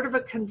 there's sort of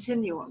a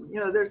continuum. You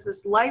know, there's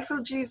this life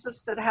of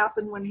Jesus that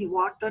happened when he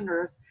walked on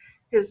earth,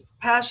 his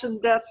passion,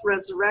 death,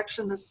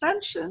 resurrection,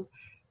 ascension,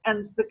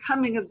 and the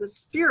coming of the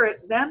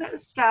Spirit then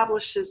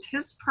establishes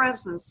his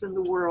presence in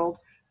the world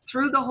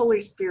through the Holy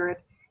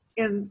Spirit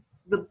in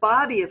the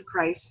body of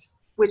Christ,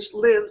 which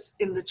lives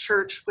in the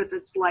church with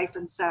its life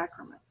and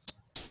sacraments.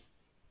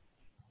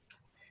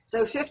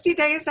 So 50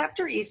 days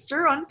after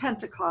Easter on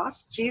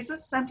Pentecost,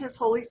 Jesus sent his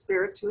Holy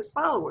Spirit to his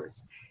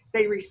followers.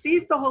 They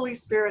received the Holy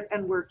Spirit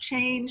and were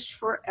changed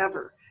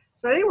forever.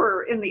 So they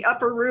were in the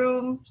upper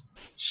room,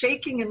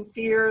 shaking in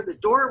fear. The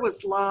door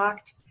was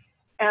locked,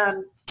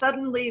 and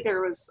suddenly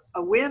there was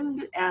a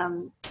wind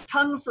and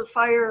tongues of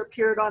fire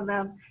appeared on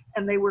them,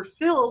 and they were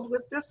filled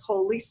with this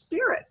Holy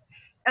Spirit.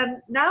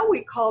 And now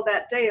we call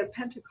that day of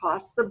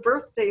Pentecost the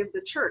birthday of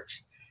the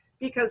church,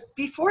 because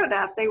before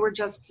that they were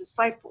just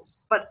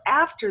disciples. But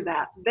after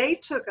that, they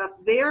took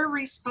up their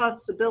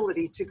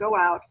responsibility to go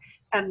out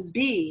and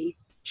be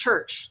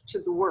church to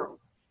the world.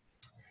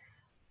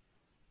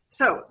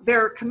 So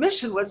their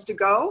commission was to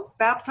go,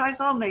 baptize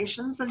all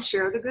nations, and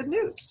share the good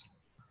news.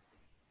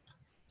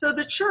 So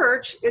the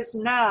church is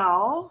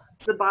now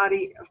the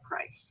body of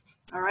Christ,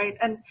 all right?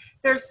 And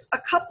there's a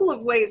couple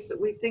of ways that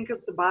we think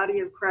of the body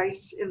of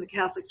Christ in the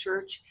Catholic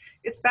Church.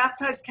 It's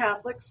baptized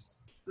Catholics,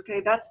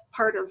 okay? That's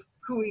part of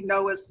who we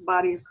know as the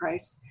body of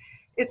Christ.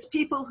 It's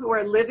people who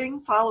are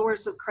living,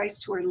 followers of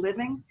Christ who are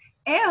living,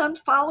 and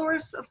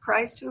followers of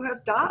Christ who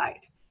have died.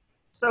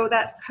 So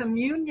that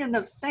communion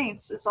of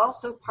saints is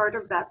also part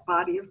of that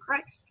body of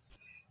Christ.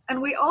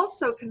 And we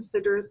also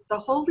consider the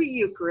Holy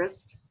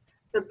Eucharist,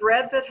 the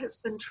bread that has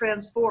been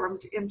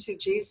transformed into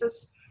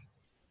Jesus'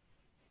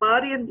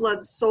 body and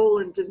blood, soul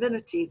and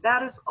divinity.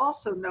 That is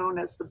also known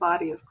as the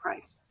body of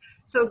Christ.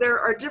 So there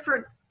are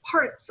different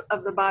parts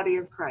of the body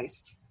of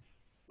Christ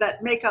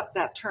that make up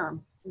that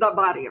term, the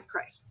body of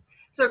Christ.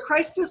 So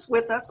Christ is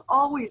with us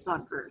always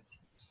on earth,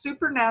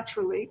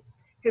 supernaturally.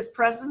 His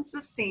presence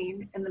is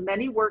seen in the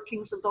many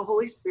workings of the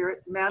Holy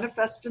Spirit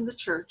manifest in the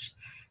church,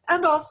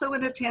 and also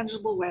in a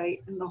tangible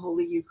way in the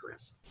Holy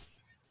Eucharist.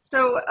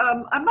 So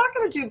I'm not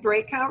going to do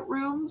breakout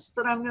rooms,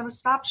 but I'm going to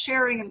stop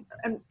sharing,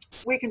 and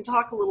we can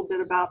talk a little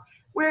bit about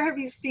where have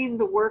you seen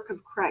the work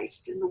of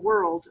Christ in the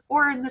world,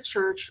 or in the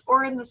church,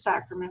 or in the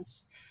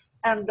sacraments.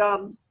 And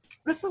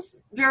this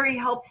is very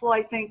helpful,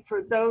 I think,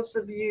 for those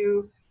of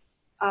you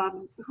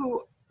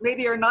who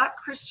maybe are not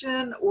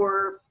Christian,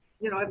 or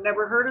I've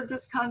never heard of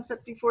this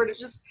concept before, to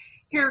just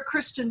hear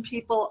Christian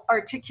people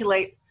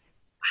articulate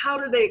how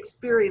do they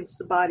experience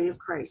the body of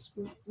Christ?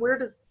 What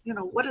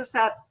does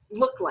that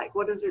look like?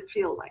 What does it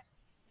feel like?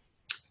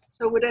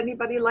 So would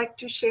anybody like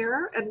to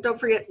share? And don't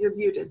forget, you're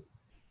muted.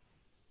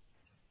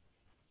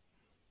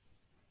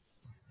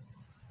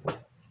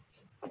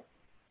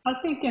 I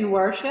think in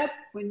worship,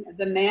 when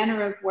the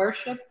manner of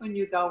worship, when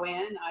you go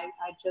in, I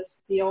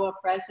just feel a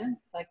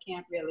presence. I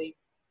can't really,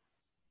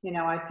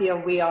 I feel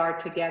we are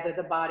together,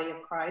 the body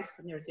of Christ,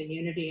 and there's a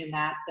unity in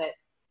that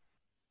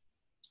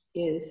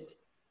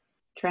is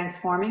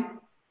transforming.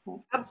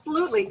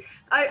 Absolutely.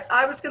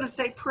 I was going to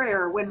say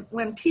prayer.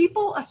 When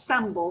people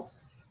assemble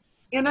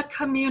in a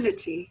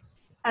community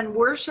and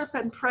worship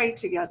and pray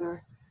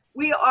together,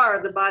 we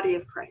are the body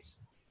of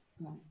Christ.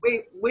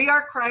 We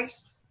are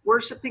Christ,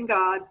 worshiping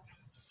God,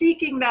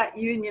 seeking that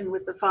union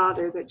with the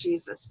Father that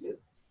Jesus knew.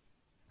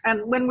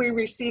 And when we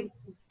receive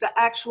the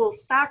actual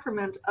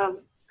sacrament of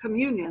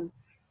communion,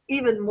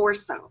 even more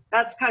so.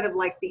 That's kind of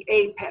like the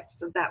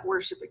apex of that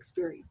worship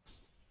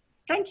experience.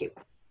 Thank you.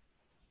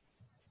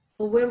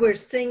 When we're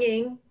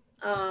singing,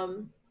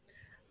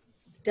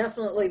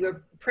 definitely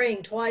we're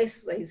praying twice,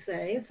 they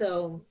say.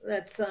 So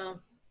that's,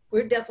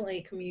 we're definitely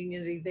a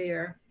community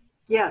there.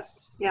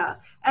 Yes, yeah.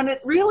 And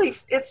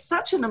it's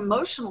such an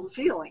emotional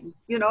feeling,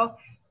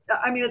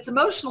 it's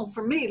emotional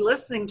for me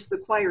listening to the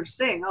choir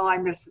sing. Oh, I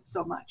miss it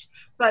so much.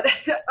 But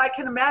I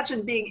can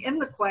imagine being in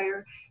the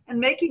choir and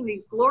making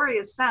these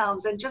glorious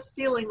sounds and just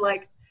feeling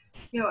like,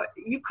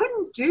 you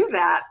couldn't do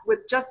that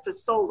with just a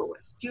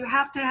soloist. You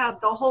have to have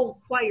the whole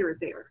choir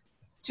there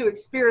to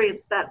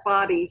experience that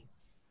body.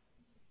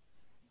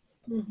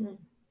 Mm-hmm.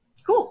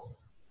 Cool.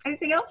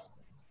 Anything else?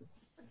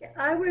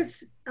 I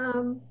was,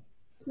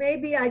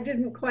 maybe I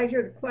didn't quite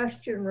hear the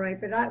question right,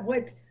 but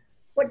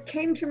what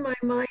came to my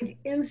mind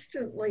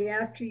instantly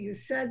after you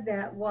said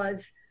that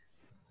was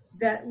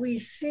that we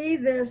see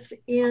this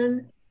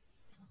in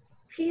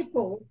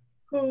people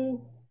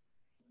who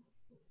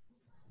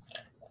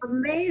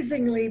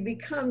amazingly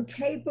become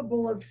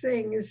capable of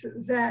things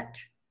that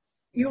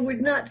you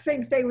would not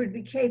think they would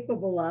be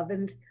capable of.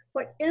 And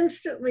what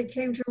instantly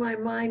came to my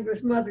mind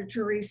was Mother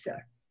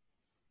Teresa.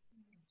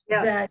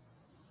 Yes.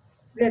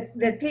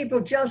 That people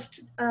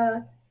just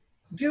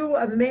do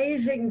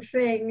amazing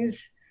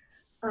things.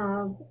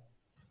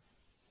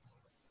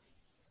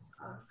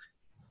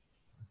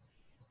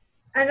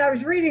 And I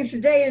was reading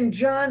today in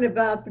John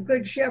about the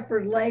Good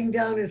Shepherd laying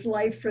down his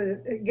life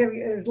giving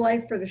his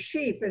life for the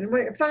sheep. And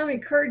it finally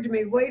occurred to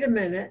me, wait a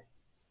minute,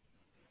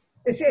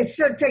 it's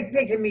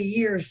taken me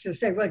years to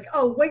say, like,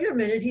 oh, wait a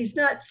minute, he's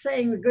not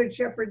saying the good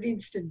shepherd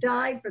needs to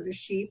die for the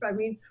sheep. I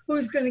mean,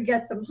 who's going to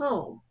get them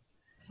home?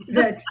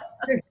 That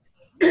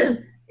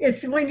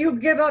it's when you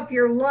give up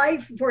your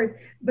life for it.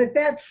 But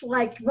that's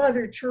like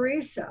Mother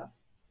Teresa.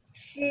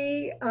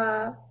 She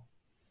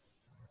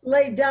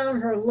laid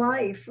down her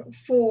life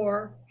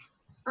for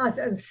us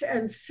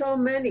and so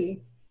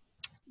many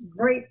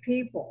great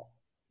people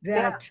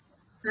that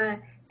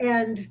Yes.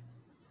 and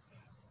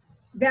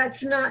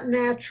that's not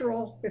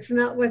natural. It's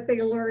not what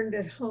they learned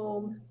at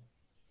home.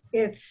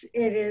 It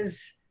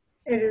is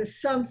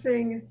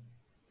something.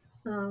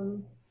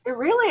 It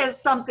really is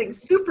something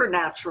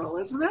supernatural,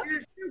 isn't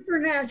it?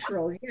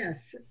 Supernatural, yes.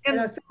 In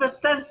the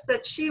sense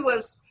that she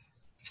was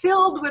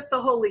filled with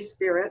the Holy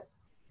Spirit.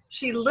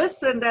 She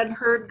listened and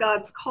heard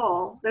God's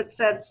call that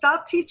said,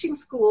 stop teaching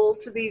school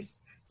to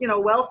these,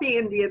 wealthy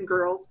Indian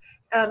girls,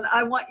 and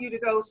I want you to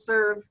go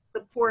serve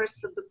the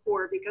poorest of the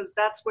poor, because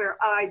that's where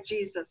I,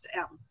 Jesus,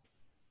 am.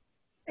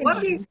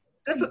 What a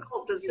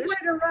difficult decision.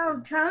 She went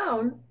around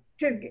town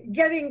to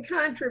getting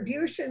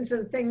contributions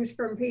and things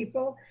from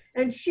people,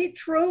 and she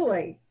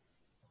truly,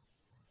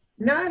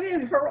 not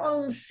in her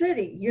own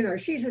city,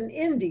 she's in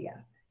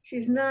India.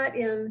 She's not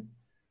in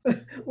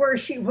where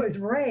she was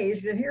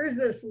raised. And here's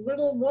this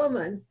little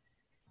woman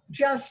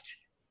just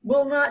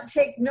will not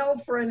take no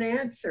for an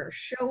answer,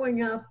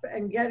 showing up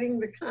and getting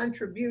the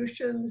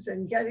contributions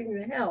and getting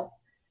the help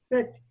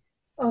that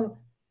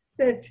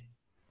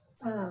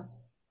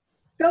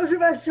those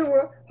of us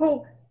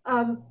who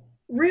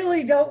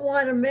really don't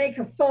want to make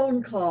a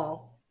phone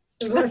call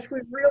unless we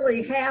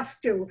really have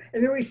to,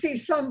 and then we see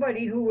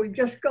somebody who would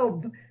just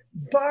go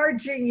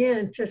barging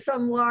into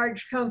some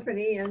large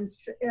company and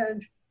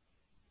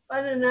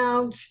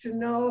unannounced,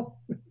 no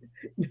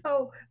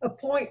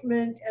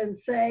appointment, and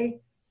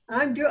say,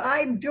 I'm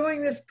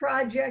doing this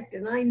project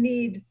and I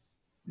need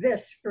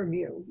this from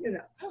you,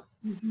 Yeah,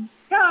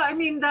 I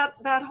mean,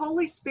 that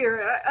Holy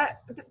Spirit,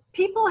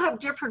 people have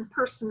different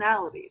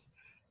personalities.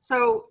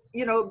 So,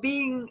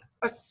 being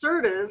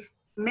assertive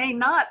may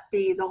not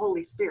be the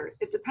Holy Spirit.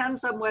 It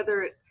depends on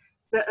whether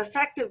the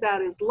effect of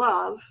that is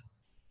love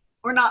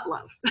or not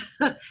love.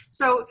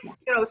 So,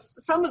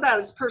 some of that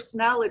is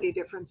personality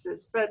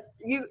differences, but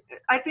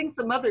I think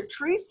the Mother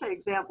Teresa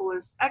example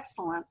is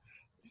excellent.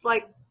 It's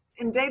like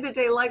in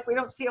day-to-day life, we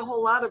don't see a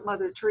whole lot of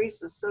Mother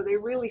Teresas, so they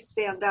really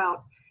stand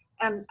out.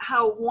 And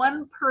how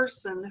one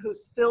person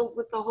who's filled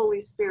with the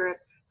Holy Spirit,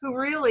 who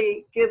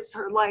really gives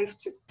her life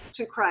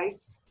to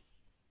Christ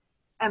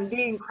and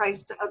being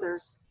Christ to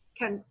others,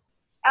 can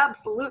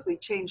absolutely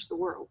change the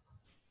world.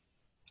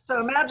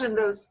 So imagine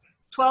those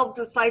 12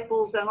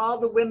 disciples and all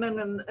the women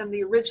and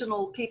the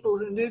original people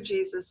who knew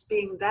Jesus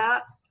being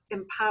that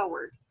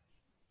empowered.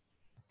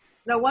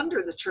 No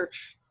wonder the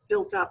church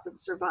built up and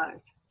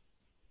survived.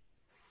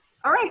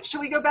 All right, shall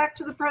we go back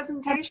to the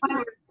presentation?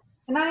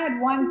 Can I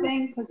add one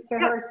thing?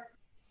 Because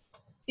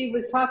she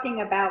was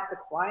talking about the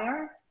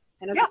choir,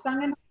 and I've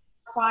sung in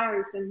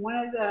choirs, and one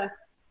of the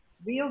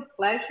real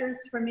pleasures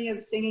for me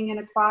of singing in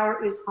a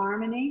choir is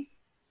harmony.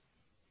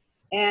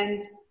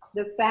 And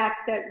the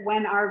fact that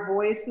when our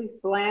voices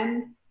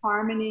blend,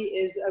 harmony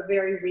is a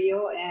very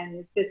real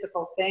and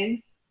physical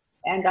thing.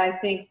 And I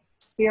think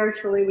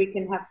spiritually we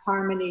can have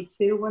harmony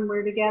too when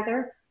we're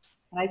together.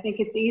 And I think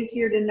it's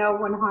easier to know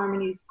when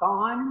harmony's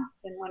gone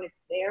than when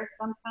it's there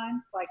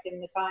sometimes, like in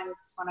the times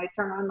when I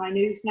turn on my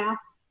news now.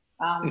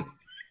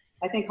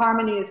 I think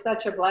harmony is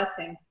such a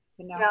blessing,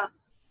 Yeah,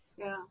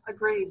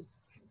 agreed.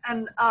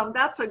 And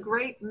that's a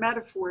great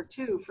metaphor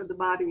too for the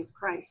body of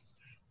Christ,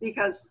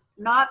 because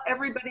not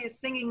everybody is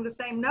singing the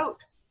same note,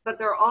 but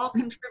they're all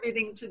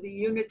contributing to the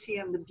unity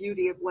and the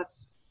beauty of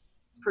what's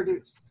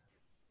produced.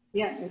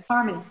 Yeah, it's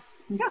harmony.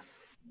 Yeah.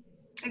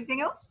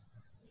 Anything else?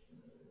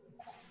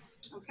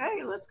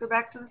 Okay, let's go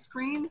back to the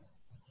screen.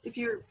 If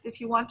you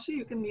want to,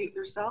 you can mute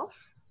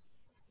yourself.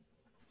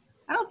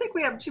 I don't think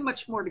we have too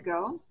much more to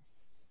go.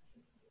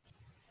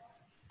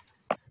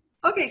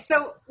 Okay,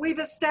 so we've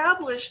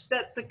established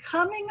that the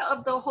coming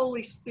of the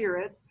Holy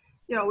Spirit,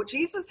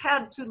 Jesus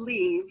had to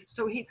leave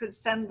so he could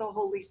send the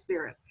Holy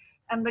Spirit.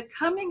 And the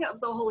coming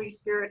of the Holy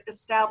Spirit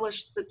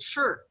established the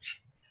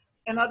church.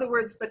 In other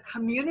words, the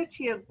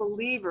community of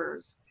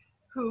believers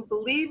who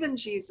believe in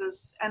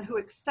Jesus and who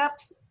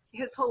accept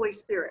his Holy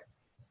Spirit.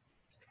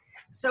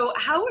 So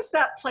how is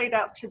that played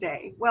out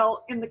today?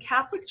 Well, in the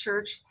Catholic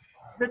Church,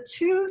 the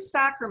two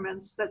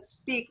sacraments that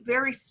speak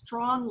very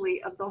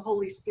strongly of the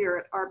Holy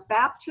Spirit are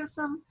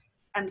baptism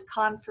and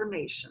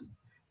confirmation.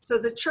 So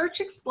the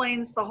church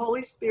explains the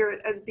Holy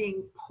Spirit as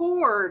being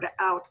poured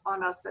out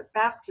on us at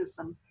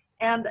baptism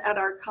and at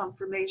our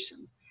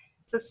confirmation.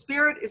 The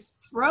Spirit is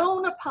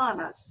thrown upon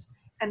us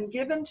and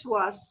given to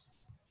us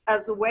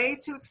as a way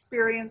to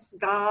experience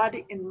God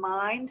in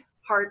mind,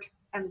 heart,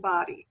 and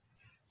body.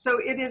 So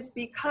it is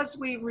because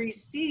we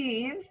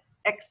receive,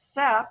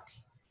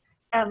 accept,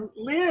 and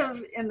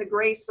live in the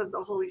grace of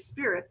the Holy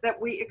Spirit that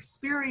we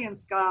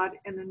experience God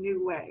in a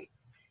new way.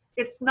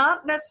 It's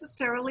not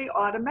necessarily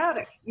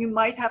automatic. You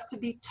might have to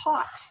be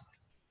taught.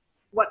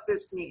 what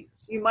this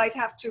means. You might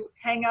have to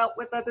hang out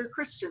with other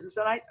Christians.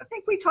 And I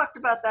think we talked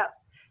about that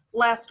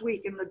last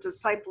week in the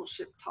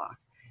discipleship talk.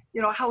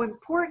 You know, how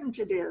important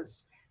it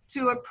is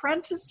to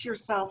apprentice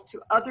yourself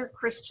to other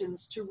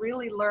Christians to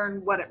really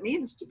learn what it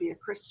means to be a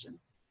Christian.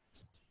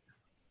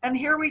 And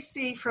here we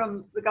see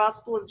from the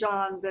Gospel of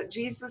John that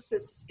Jesus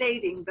is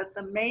stating that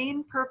the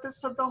main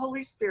purpose of the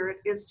Holy Spirit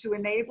is to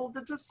enable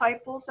the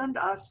disciples and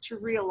us to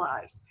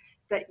realize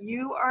that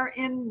you are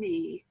in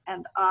me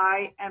and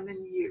I am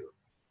in you.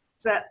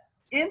 That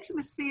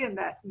intimacy and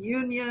that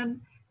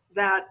union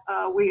that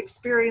we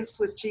experience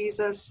with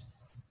Jesus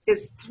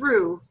is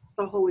through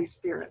the Holy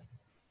Spirit.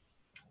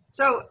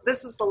 So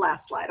this is the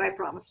last slide, I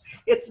promise.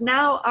 It's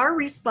now our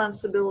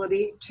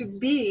responsibility to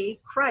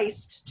be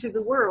Christ to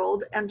the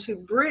world and to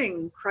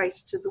bring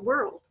Christ to the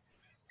world.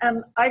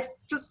 And I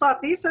just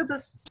thought these are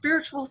the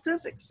spiritual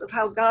physics of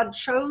how God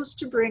chose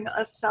to bring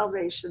us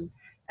salvation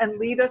and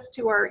lead us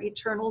to our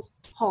eternal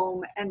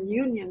home and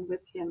union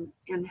with him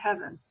in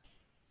heaven.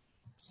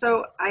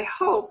 So I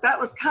hope that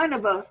was kind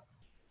of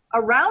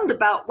a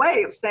roundabout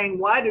way of saying,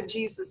 why did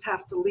Jesus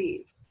have to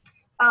leave?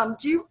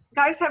 Do you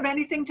guys have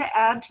anything to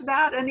add to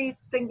that?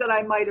 Anything that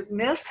I might have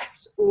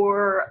missed,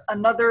 or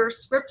another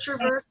scripture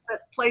verse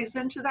that plays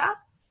into that?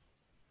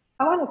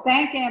 I want to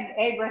thank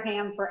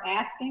Abraham for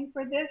asking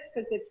for this,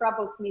 because it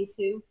troubles me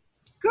too.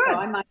 Good. So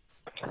I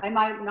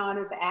might not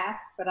have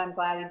asked, but I'm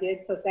glad he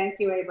did. So thank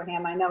you,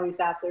 Abraham. I know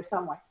he's out there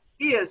somewhere.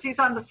 He is. He's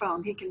on the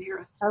phone. He can hear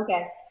us.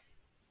 Okay.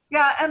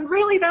 Yeah, and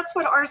really that's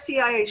what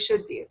RCIA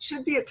should be. It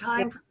should be a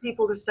time for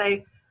people to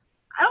say,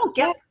 I don't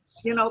get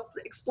this, you know,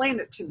 explain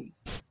it to me.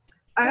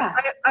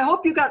 I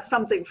hope you got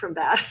something from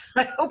that.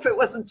 I hope it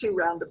wasn't too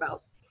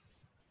roundabout.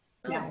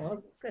 Yeah, well,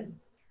 that's good.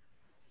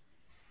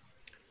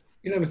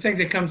 You know, the thing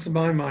that comes to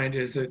my mind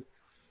is that,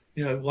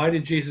 you know, why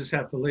did Jesus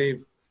have to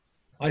leave?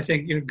 I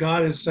think, you know,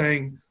 God is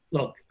saying,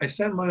 look, I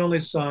sent my only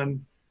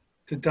son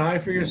to die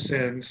for your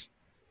sins.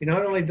 He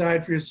not only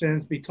died for your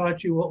sins, but he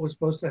taught you what was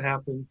supposed to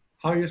happen,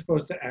 how you're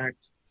supposed to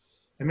act.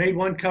 I made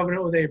one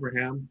covenant with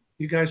Abraham.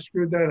 You guys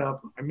screwed that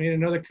up. I made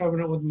another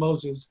covenant with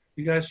Moses.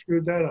 You guys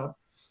screwed that up.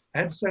 I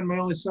had to send my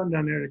only son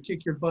down there to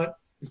kick your butt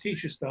and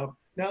teach you stuff.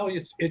 Now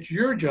it's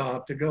your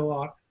job to go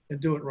out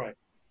and do it right.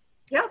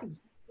 Yeah.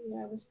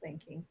 I was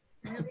thinking.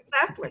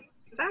 Exactly.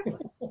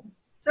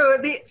 So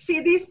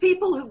these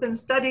people who've been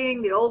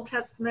studying the Old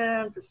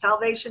Testament, the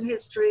salvation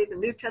history, the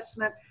New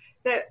Testament,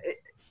 that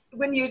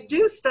when you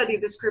do study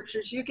the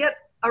scriptures, you get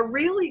a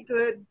really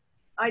good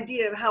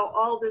idea of how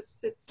all this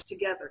fits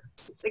together.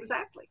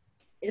 Exactly.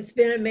 It's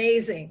been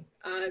amazing.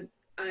 I'm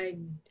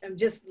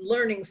just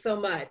learning so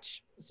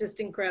much. It's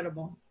just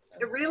incredible.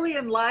 It really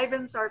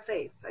enlivens our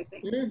faith, I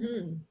think.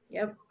 Mm-hmm.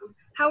 Yep.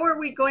 How are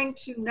we going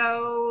to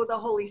know the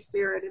Holy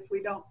Spirit if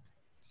we don't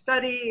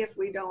study, if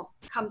we don't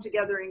come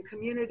together in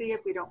community,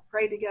 if we don't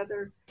pray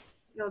together?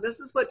 You know, this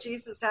is what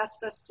Jesus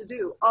asked us to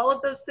do. All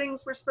of those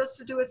things we're supposed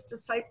to do as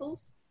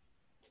disciples,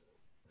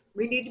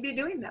 we need to be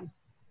doing them.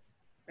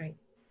 Right.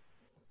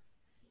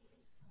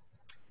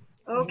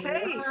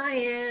 Okay. Here I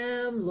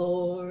am,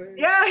 Lord.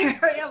 Yeah, here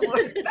I am,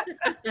 Lord.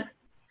 Oh,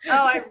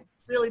 I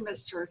really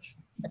miss church.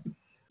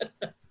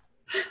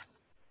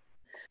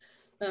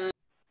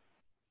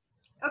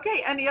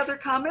 Okay, any other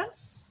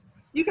comments?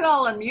 You can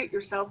all unmute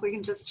yourself. We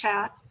can just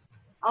chat.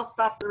 I'll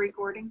stop the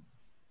recording.